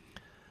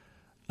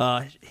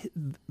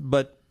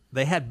 But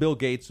they had Bill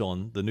Gates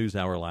on the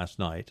NewsHour last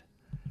night.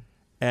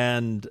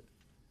 And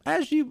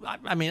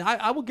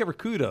I will give her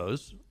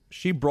kudos.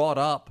 She brought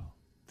up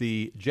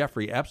the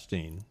Jeffrey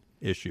Epstein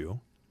issue.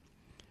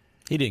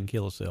 He didn't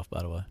kill himself,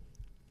 by the way.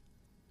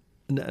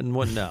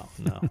 No.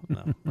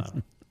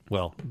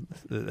 Well,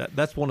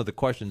 that's one of the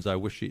questions I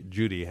wish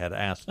Judy had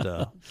asked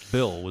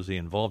Bill. Was he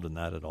involved in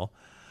that at all?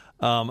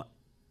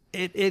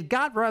 It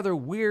got rather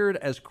weird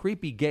as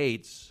creepy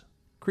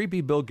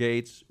Bill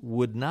Gates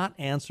would not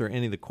answer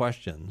any of the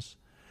questions.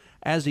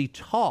 As he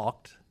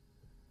talked,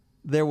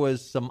 there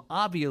was some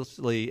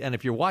obviously, and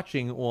if you're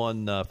watching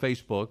on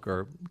Facebook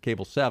or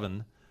Cable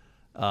 7,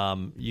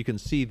 you can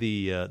see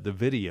the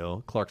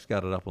video. Clark's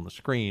got it up on the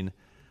screen.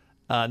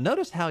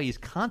 Notice how he's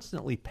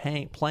constantly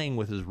playing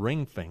with his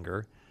ring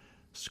finger,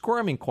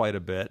 squirming quite a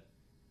bit.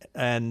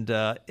 And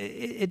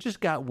it just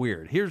got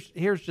weird.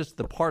 Here's just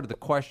the part of the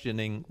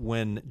questioning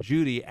when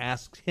Judy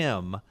asks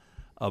him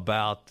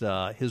about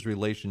his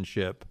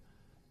relationship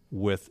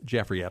with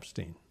Jeffrey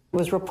Epstein. It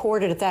was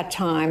reported at that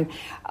time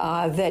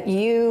that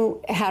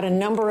you had a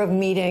number of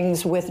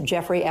meetings with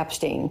Jeffrey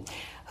Epstein,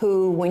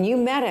 who, when you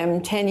met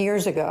him 10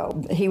 years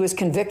ago, he was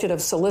convicted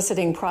of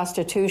soliciting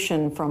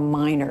prostitution from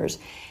minors.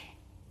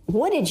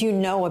 What did you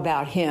know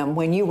about him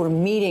when you were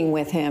meeting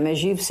with him,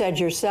 as you've said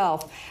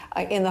yourself,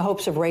 in the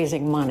hopes of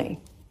raising money?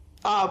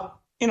 I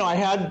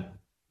had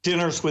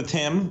dinners with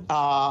him.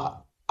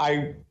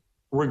 I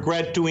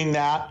regret doing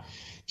that.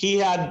 He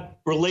had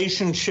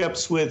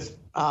relationships with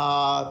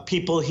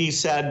people he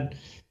said,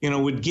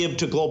 would give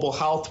to global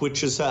health,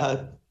 which is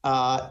a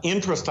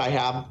interest I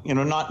have.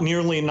 Not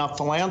nearly enough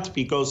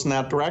philanthropy goes in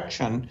that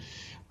direction.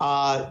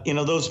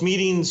 Those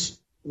meetings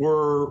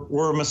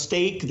were a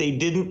mistake. They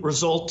didn't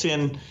result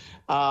in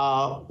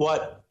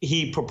what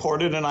he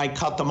purported, and I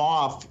cut them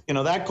off.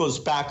 That goes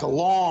back a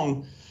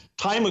long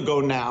time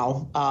ago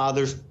now.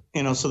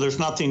 So there's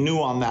nothing new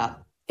on that.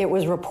 It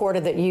was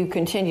reported that you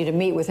continued to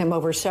meet with him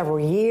over several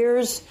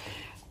years,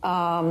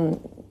 and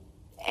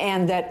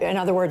that, in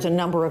other words, a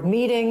number of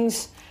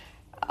meetings.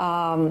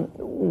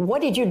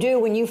 What did you do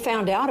when you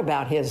found out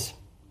about his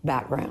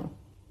background?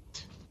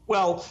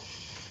 Well,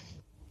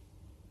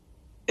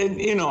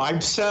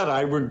 I've said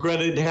I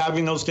regretted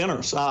having those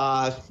dinners,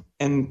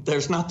 and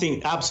there's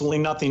absolutely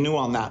nothing new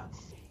on that.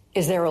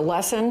 Is there a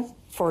lesson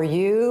for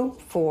you,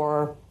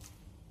 for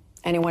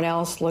anyone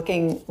else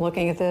looking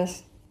at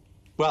this?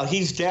 Well,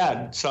 he's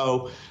dead,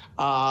 so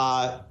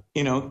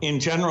in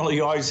general,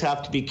 you always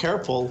have to be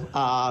careful.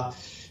 I'm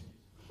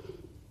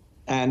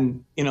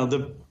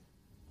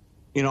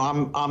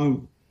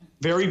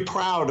very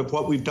proud of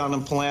what we've done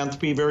in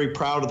philanthropy. Very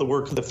proud of the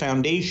work of the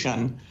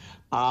foundation.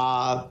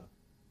 That's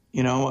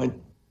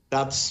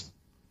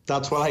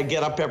what I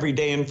get up every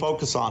day and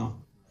focus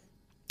on.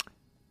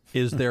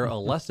 Is there a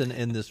lesson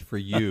in this for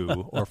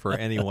you or for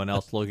anyone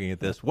else looking at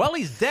this? Well,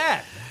 he's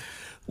dead.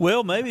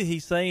 Well, maybe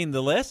he's saying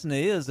the lesson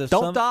is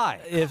don't die.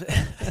 If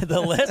the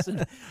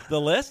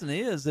lesson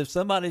is if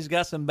somebody's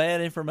got some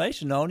bad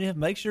information on you,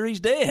 make sure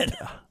he's dead.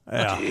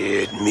 Yeah.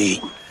 Dead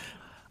meat.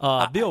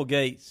 Bill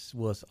Gates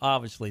was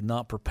obviously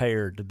not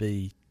prepared to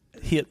be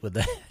hit with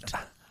that.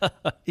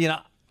 But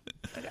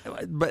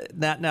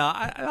now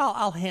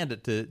I'll hand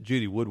it to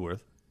Judy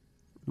Woodruff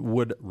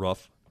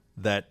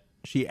that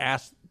she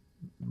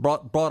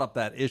brought up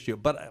that issue.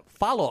 But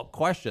follow-up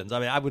questions. I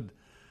mean,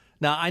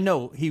 Now, I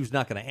know he was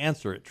not going to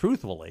answer it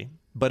truthfully,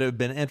 but it would have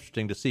been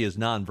interesting to see his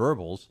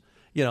nonverbals.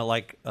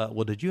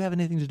 Well, did you have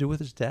anything to do with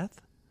his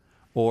death?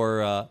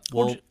 Or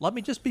let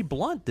me just be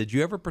blunt. Did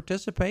you ever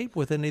participate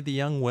with any of the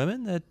young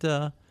women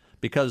that,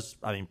 because,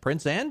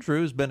 Prince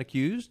Andrew has been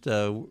accused,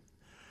 or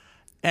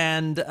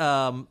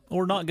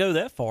not go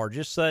that far.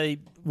 Just say,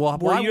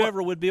 were you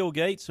ever with Bill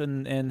Gates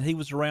and he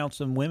was around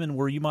some women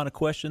where you might have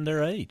questioned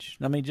their age?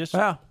 That's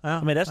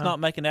not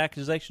making an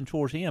accusation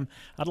towards him.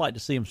 I'd like to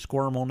see him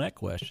squirm on that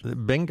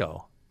question.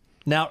 Bingo.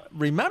 Now,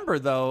 remember,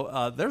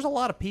 though, there's a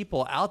lot of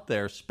people out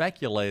there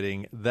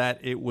speculating that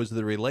it was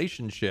the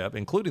relationship,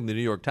 including the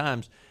New York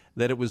Times,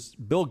 that it was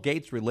Bill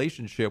Gates'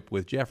 relationship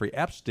with Jeffrey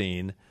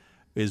Epstein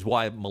is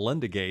why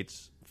Melinda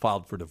Gates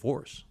filed for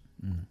divorce.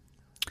 Mm.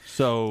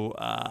 So,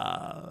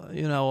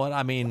 you know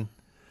what?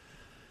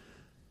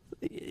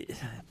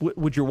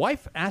 Would your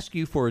wife ask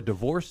you for a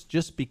divorce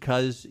just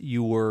because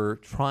you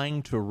were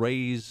trying to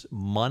raise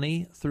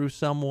money through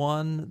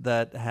someone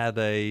that had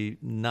a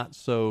not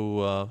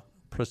so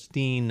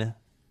pristine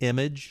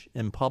image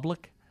in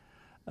public?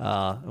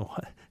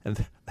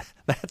 And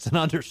that's an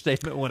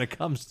understatement when it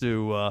comes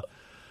to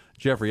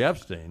Jeffrey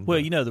Epstein.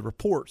 Well, the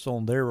reports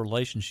on their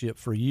relationship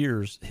for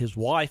years, his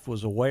wife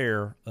was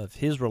aware of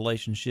his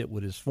relationship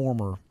with his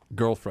former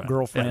girlfriend.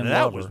 And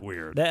that was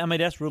weird.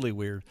 That's really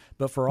weird.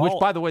 But which,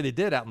 by the way, they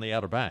did out in the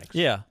Outer Banks.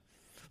 Yeah.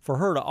 For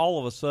her to all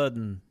of a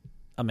sudden,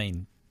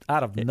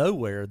 out of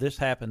nowhere, this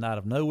happened out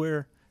of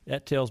nowhere,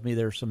 that tells me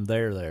there's some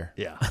there.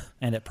 Yeah.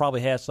 And it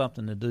probably has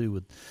something to do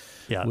with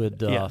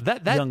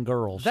young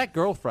girls. That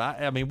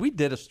girlfriend, we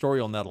did a story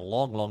on that a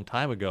long, long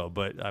time ago,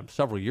 but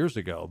several years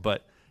ago.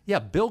 But, yeah,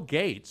 Bill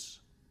Gates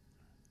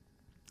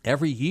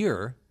every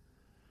year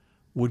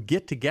would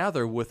get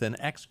together with an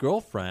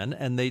ex-girlfriend,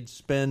 and they'd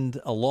spend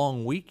a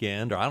long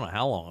weekend, or I don't know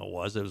how long it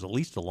was at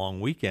least a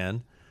long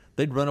weekend.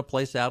 They'd run a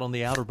place out on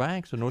the Outer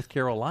Banks of North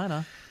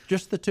Carolina,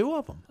 just the two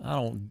of them.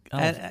 How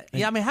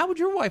would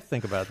your wife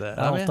think about that?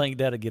 I don't think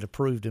that'd get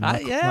approved in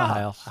my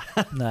house.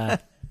 Nah.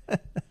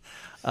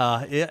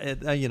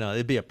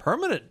 It'd be a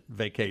permanent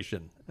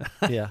vacation.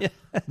 Yeah.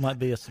 Might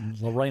be some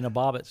Lorena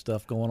Bobbitt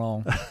stuff going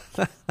on.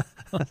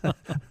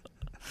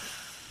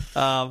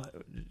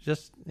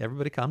 Just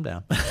everybody calm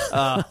down.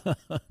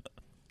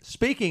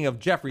 Speaking of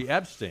Jeffrey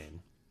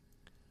Epstein,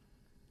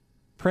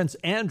 Prince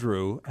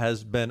Andrew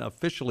has been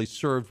officially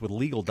served with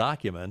legal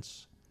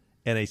documents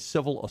in a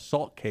civil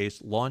assault case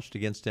launched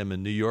against him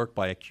in New York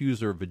by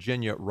accuser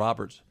Virginia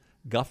Roberts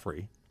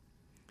Giuffre.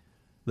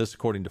 This,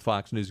 according to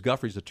Fox News.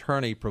 Guffrey's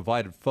attorney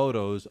provided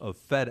photos of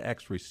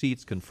FedEx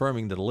receipts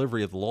confirming the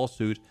delivery of the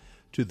lawsuit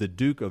to the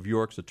Duke of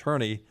York's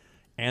attorney,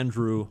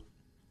 Andrew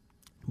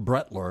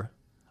Brettler,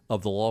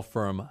 of the law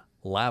firm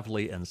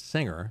Lavely and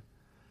Singer,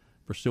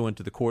 pursuant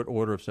to the court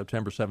order of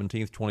September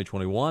 17,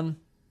 2021.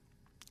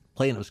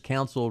 Plaintiff's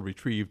counsel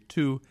retrieved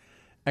 2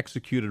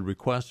 executed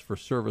requests for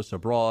service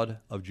abroad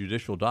of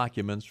judicial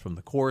documents from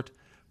the court.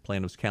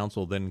 Plaintiff's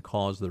counsel then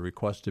caused the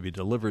request to be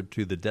delivered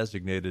to the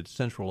designated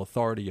central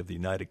authority of the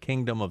United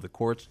Kingdom of the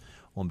courts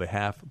on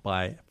behalf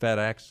by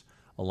FedEx,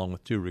 along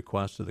with 2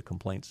 requests to the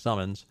complaint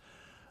summons.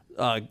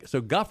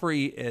 So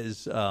Giuffre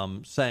is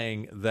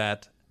saying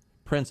that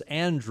Prince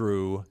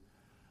Andrew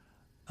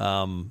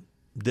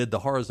did the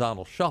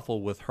horizontal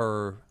shuffle with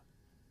her,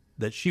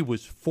 that she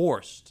was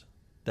forced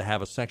to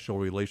have a sexual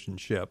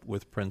relationship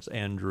with Prince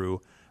Andrew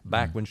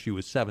back when she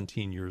was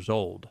 17 years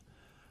old.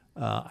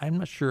 I'm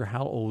not sure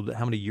how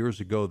many years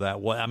ago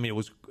that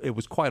was. It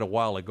was quite a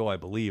while ago, I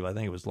believe. I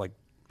think it was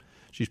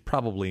she's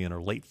probably in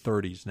her late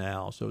 30s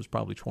now, so it was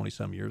probably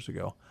 20-some years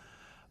ago.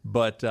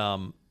 But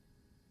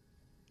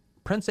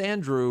Prince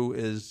Andrew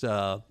is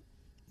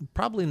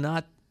probably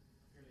not.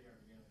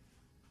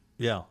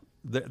 Yeah,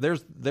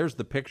 there's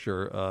the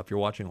picture if you're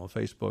watching on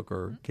Facebook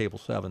or Cable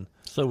 7.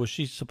 So was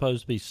she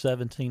supposed to be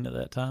 17 at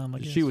that time, I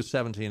guess? She was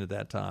 17 at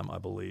that time, I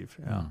believe.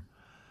 Yeah.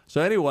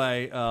 So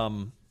anyway,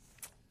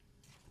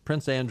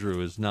 Prince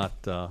Andrew is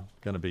not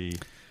going to be...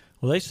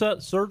 Well, they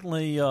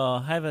certainly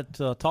haven't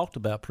talked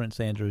about Prince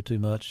Andrew too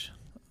much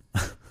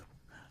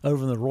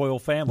over in the royal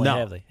family,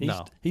 have they?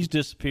 He's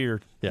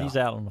disappeared. Yeah. He's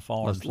out on the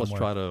farm somewhere. Let's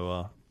try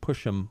to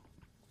push him.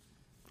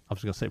 I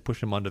was going to say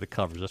push him under the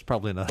covers. That's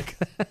probably not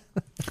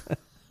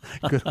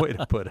a good way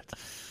to put it.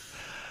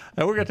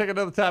 And we're going to take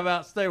another time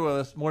out. Stay with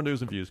us. More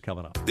news and views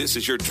coming up. This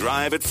is your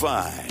Drive at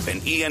 5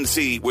 and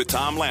ENC with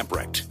Tom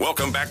Lamprecht.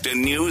 Welcome back to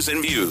News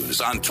and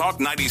Views on Talk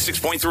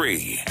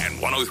 96.3 and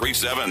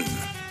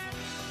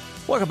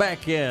 103.7. Welcome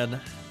back in.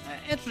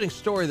 Interesting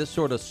story that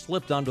sort of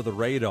slipped under the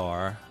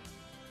radar.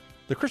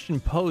 The Christian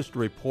Post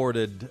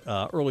reported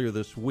earlier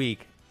this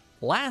week,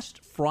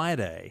 last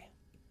Friday,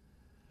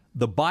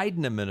 the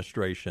Biden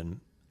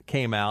administration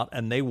came out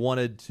and they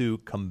wanted to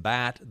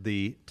combat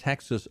the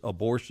Texas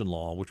abortion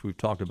law, which we've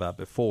talked about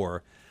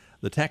before.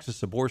 The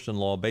Texas abortion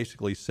law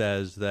basically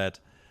says that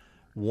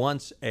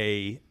once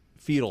a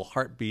fetal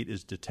heartbeat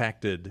is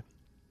detected,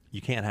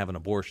 you can't have an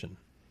abortion.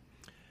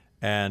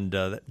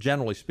 And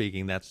generally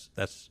speaking, that's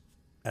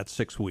at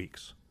 6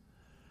 weeks.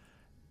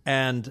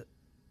 And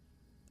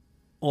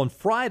on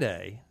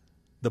Friday,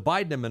 the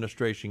Biden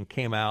administration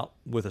came out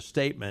with a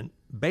statement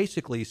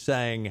basically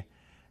saying,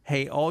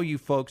 hey, all you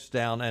folks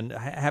down, and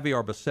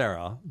Javier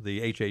Becerra,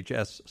 the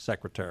HHS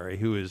secretary,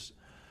 who is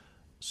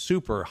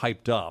super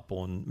hyped up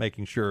on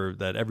making sure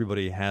that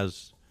everybody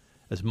has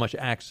as much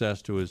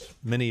access to as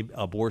many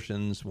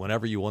abortions.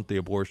 Whenever you want the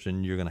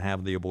abortion, you're going to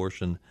have the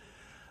abortion.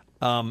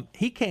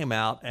 He came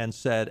out and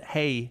said,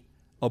 hey,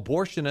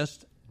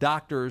 abortionists,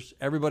 doctors,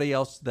 everybody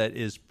else that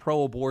is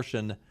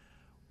pro-abortion,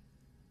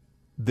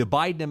 the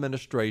Biden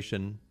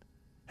administration,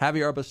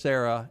 Javier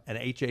Becerra, and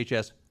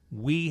HHS,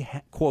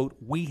 quote,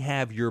 we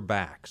have your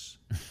backs.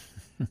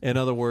 In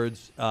other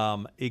words,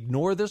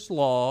 ignore this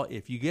law.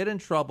 If you get in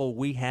trouble,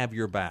 we have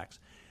your backs.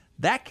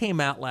 That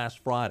came out last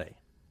Friday.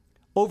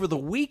 Over the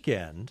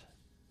weekend,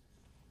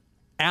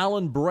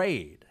 Alan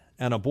Braid,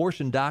 an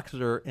abortion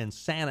doctor in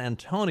San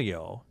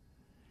Antonio,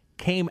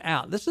 came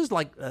out. This is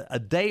like a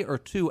day or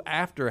two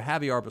after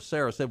Javier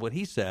Becerra said what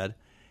he said.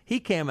 He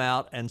came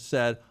out and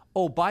said,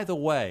 oh, by the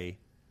way,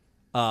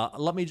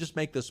 let me just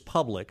make this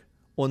public.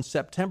 On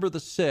September the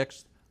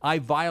 6th, I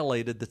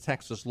violated the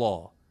Texas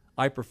law.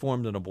 I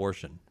performed an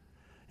abortion.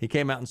 He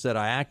came out and said,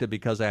 I acted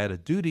because I had a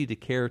duty to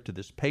care to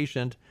this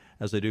patient,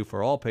 as I do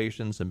for all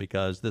patients, and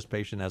because this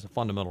patient has a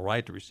fundamental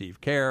right to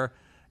receive care.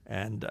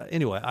 And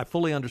anyway, I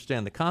fully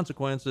understand the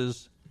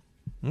consequences.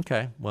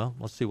 Okay, well,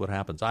 let's see what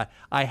happens.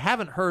 I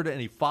haven't heard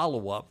any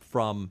follow-up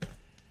from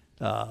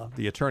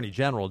the Attorney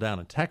General down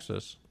in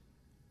Texas,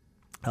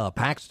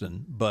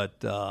 Paxton,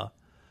 but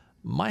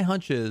my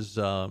hunch is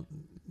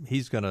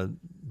he's going to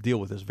deal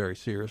with this very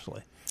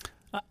seriously.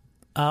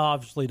 I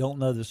obviously don't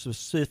know the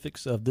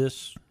specifics of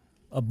this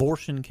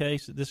abortion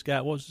case that this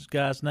guy, what was this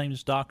guy's name,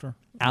 this doctor?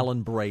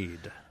 Alan Braid.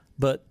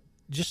 But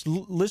just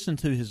listen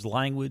to his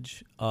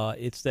language.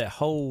 It's that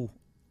whole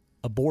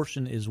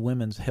abortion is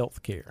women's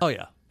health care. Oh,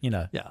 yeah. You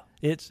know, yeah.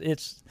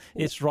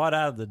 It's right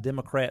out of the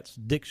Democrats'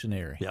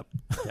 dictionary. Yep.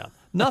 Yeah.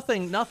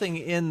 Nothing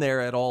in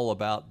there at all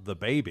about the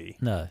baby.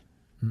 No.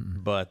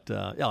 Mm-mm. But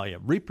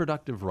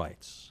reproductive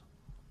rights,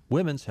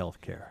 women's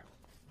health care.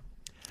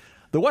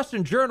 The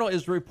Western Journal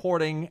is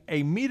reporting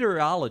a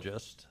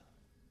meteorologist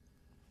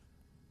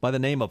by the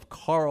name of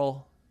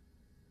Carl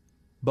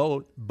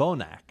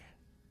Bonak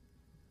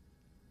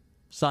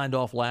signed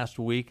off last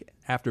week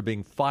after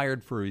being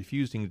fired for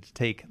refusing to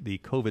take the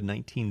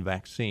COVID-19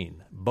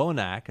 vaccine.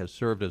 Bonak has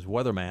served as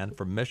weatherman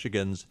for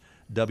Michigan's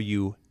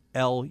WLUC-TV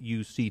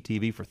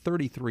for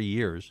 33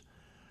 years,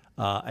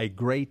 a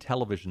gray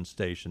television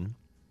station,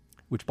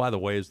 which, by the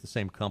way, is the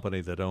same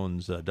company that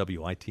owns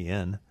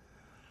WITN.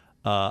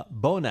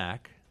 Bonak,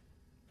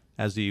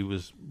 as he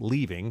was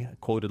leaving,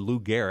 quoted Lou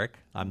Gehrig,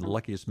 I'm the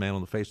luckiest man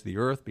on the face of the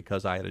earth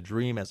because I had a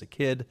dream as a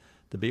kid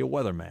to be a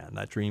weatherman.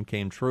 That dream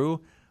came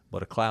true,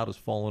 but a cloud has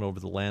fallen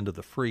over the land of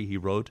the free, he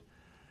wrote.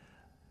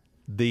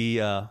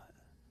 The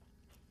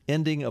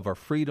ending of our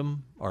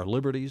freedom, our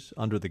liberties,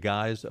 under the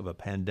guise of a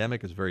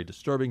pandemic is very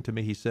disturbing to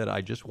me, he said.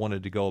 I just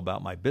wanted to go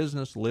about my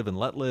business, live and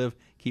let live,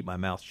 keep my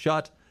mouth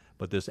shut.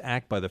 But this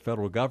act by the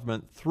federal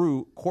government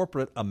through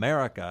corporate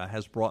America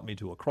has brought me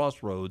to a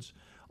crossroads.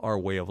 Our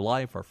way of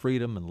life, our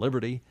freedom and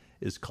liberty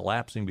is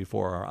collapsing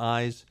before our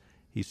eyes.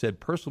 He said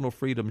personal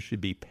freedom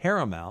should be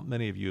paramount.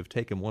 Many of you have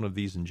taken one of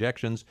these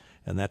injections,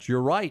 and that's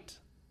your right.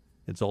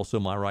 It's also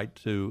my right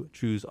to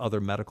choose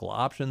other medical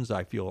options.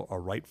 I feel are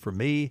right for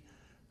me.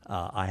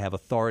 I have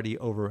authority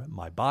over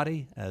my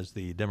body, as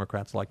the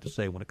Democrats like to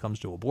say when it comes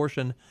to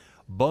abortion.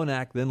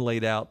 Bonak then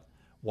laid out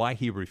why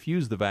he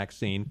refused the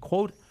vaccine.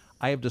 Quote,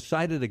 I have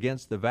decided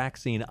against the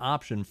vaccine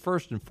option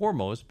first and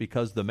foremost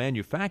because the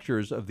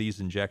manufacturers of these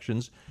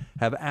injections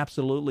have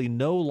absolutely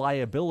no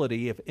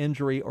liability if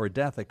injury or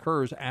death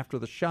occurs after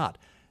the shot.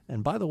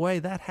 And by the way,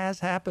 that has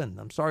happened.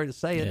 I'm sorry to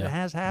say it, it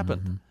has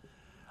happened. Mm-hmm.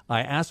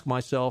 I ask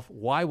myself,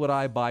 why would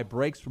I buy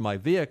brakes for my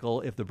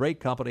vehicle if the brake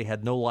company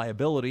had no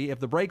liability if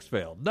the brakes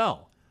failed?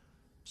 No.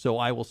 So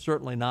I will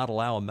certainly not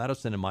allow a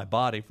medicine in my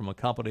body from a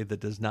company that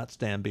does not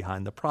stand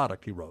behind the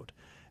product, he wrote.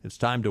 It's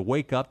time to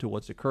wake up to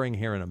what's occurring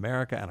here in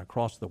America and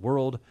across the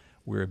world.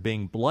 We're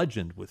being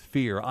bludgeoned with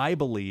fear, I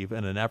believe,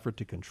 in an effort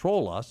to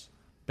control us.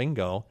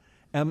 Bingo.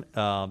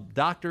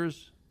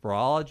 Doctors,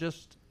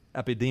 virologists,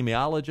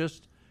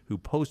 epidemiologists who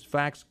post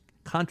facts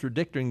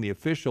contradicting the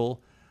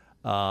official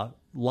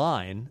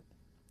line,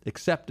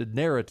 accepted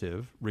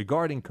narrative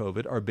regarding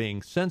COVID are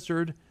being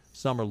censored.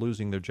 Some are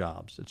losing their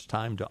jobs. It's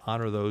time to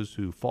honor those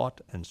who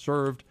fought and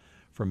served.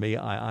 For me,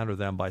 I honor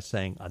them by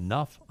saying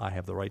enough. I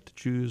have the right to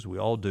choose. We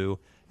all do.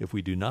 If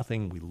we do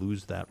nothing, we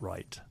lose that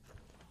right.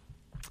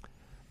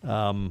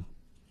 Well,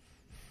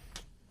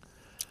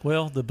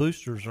 the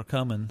boosters are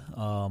coming.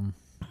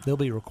 They'll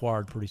be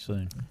required pretty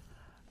soon.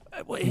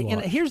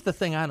 Here's the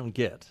thing I don't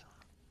get.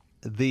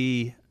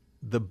 The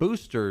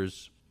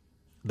boosters,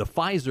 the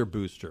Pfizer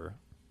booster,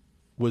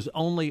 was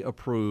only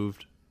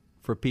approved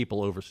for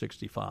people over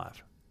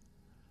 65.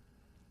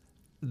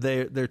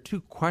 They're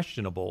too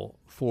questionable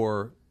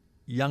for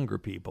younger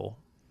people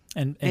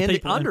and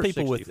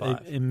people with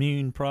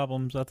immune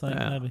problems. I think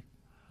maybe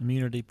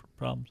immunity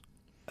problems.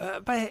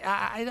 But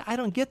I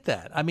don't get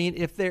that. I mean,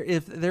 if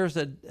there's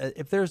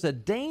a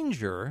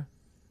danger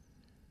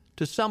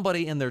to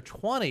somebody in their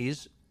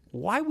 20s,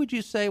 why would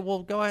you say,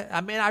 well, go ahead?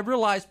 I mean, I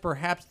realize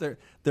perhaps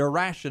their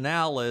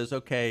rationale is,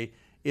 okay,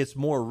 it's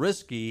more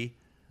risky,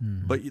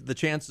 but the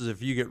chances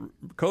if you get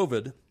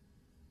COVID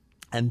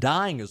and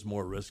dying is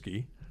more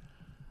risky.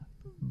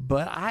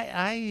 But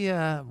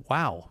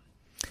wow.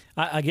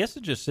 I guess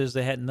it just says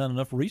they hadn't done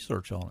enough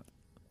research on it.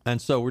 And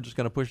so we're just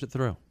going to push it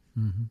through.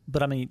 Mm-hmm.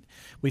 But, I mean,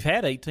 we've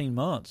had 18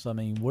 months. I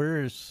mean,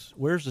 where's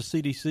the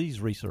CDC's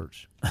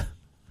research?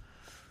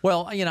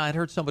 Well, I'd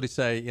heard somebody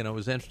say, it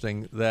was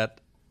interesting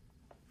that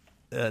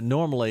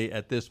normally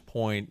at this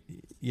point,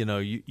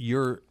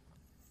 you're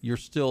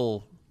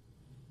still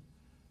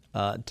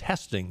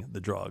testing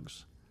the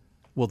drugs.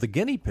 Well, the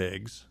guinea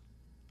pigs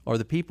are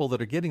the people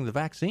that are getting the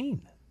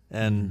vaccine.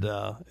 And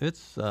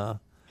it's, I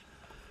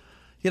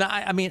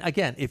mean,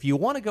 again, if you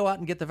want to go out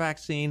and get the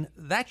vaccine,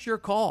 that's your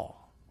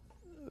call.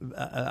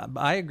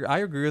 I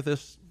agree with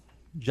this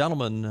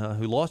gentleman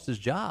who lost his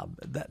job.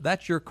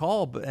 That's your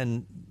call,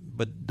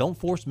 but don't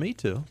force me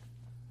to.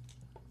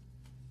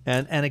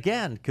 And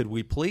again, could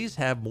we please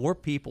have more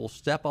people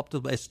step up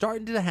to? It's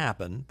starting to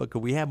happen, but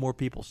could we have more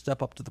people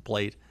step up to the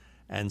plate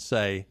and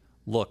say,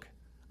 "Look,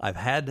 I've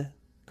had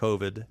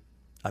COVID.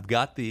 I've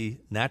got the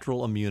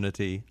natural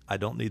immunity. I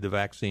don't need the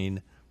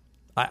vaccine."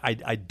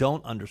 I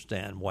don't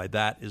understand why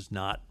that is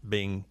not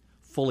being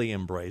fully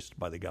embraced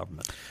by the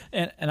government.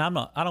 And I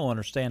don't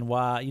understand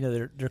why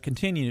they're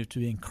continuing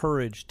to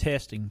encourage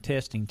testing.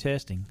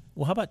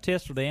 Well, how about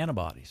tests for the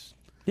antibodies?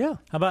 Yeah.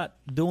 How about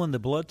doing the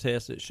blood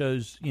test that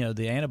shows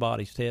the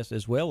antibodies test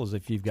as well as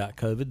if you've got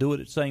COVID? Do it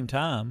at the same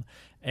time,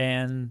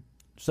 and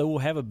so we'll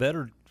have a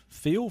better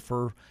feel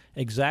for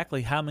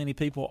exactly how many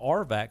people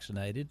are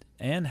vaccinated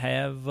and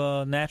have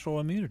natural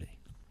immunity.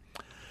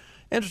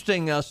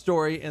 Interesting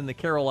story in the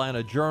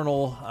Carolina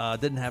Journal.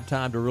 Didn't have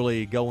time to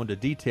really go into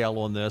detail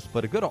on this,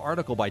 but a good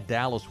article by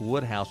Dallas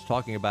Woodhouse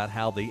talking about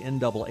how the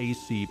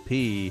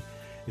NAACP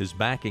is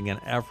backing an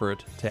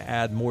effort to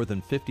add more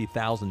than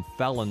 50,000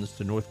 felons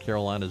to North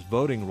Carolina's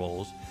voting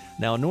rolls.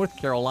 Now, in North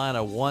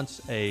Carolina, once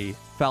a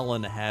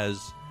felon has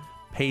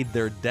paid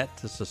their debt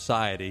to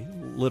society,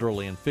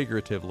 literally and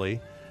figuratively,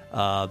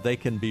 they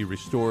can be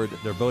restored.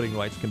 Their voting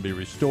rights can be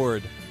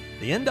restored.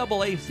 The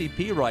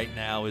NAACP right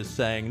now is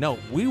saying, no,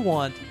 we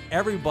want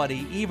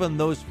everybody, even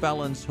those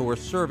felons who are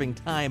serving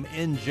time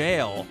in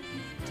jail,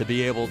 to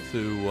be able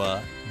to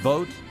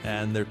vote,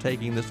 and they're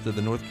taking this to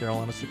the North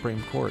Carolina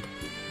Supreme Court.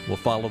 We'll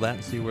follow that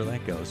and see where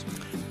that goes.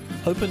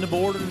 Open the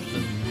borders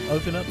and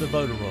open up the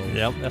voter roll.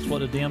 Yep. That's what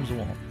the Dems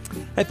want.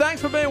 Hey,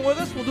 thanks for being with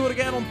us. We'll do it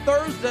again on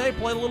Thursday.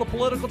 Play a little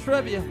political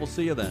trivia. We'll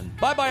see you then.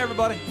 Bye-bye,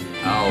 everybody.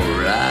 All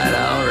right.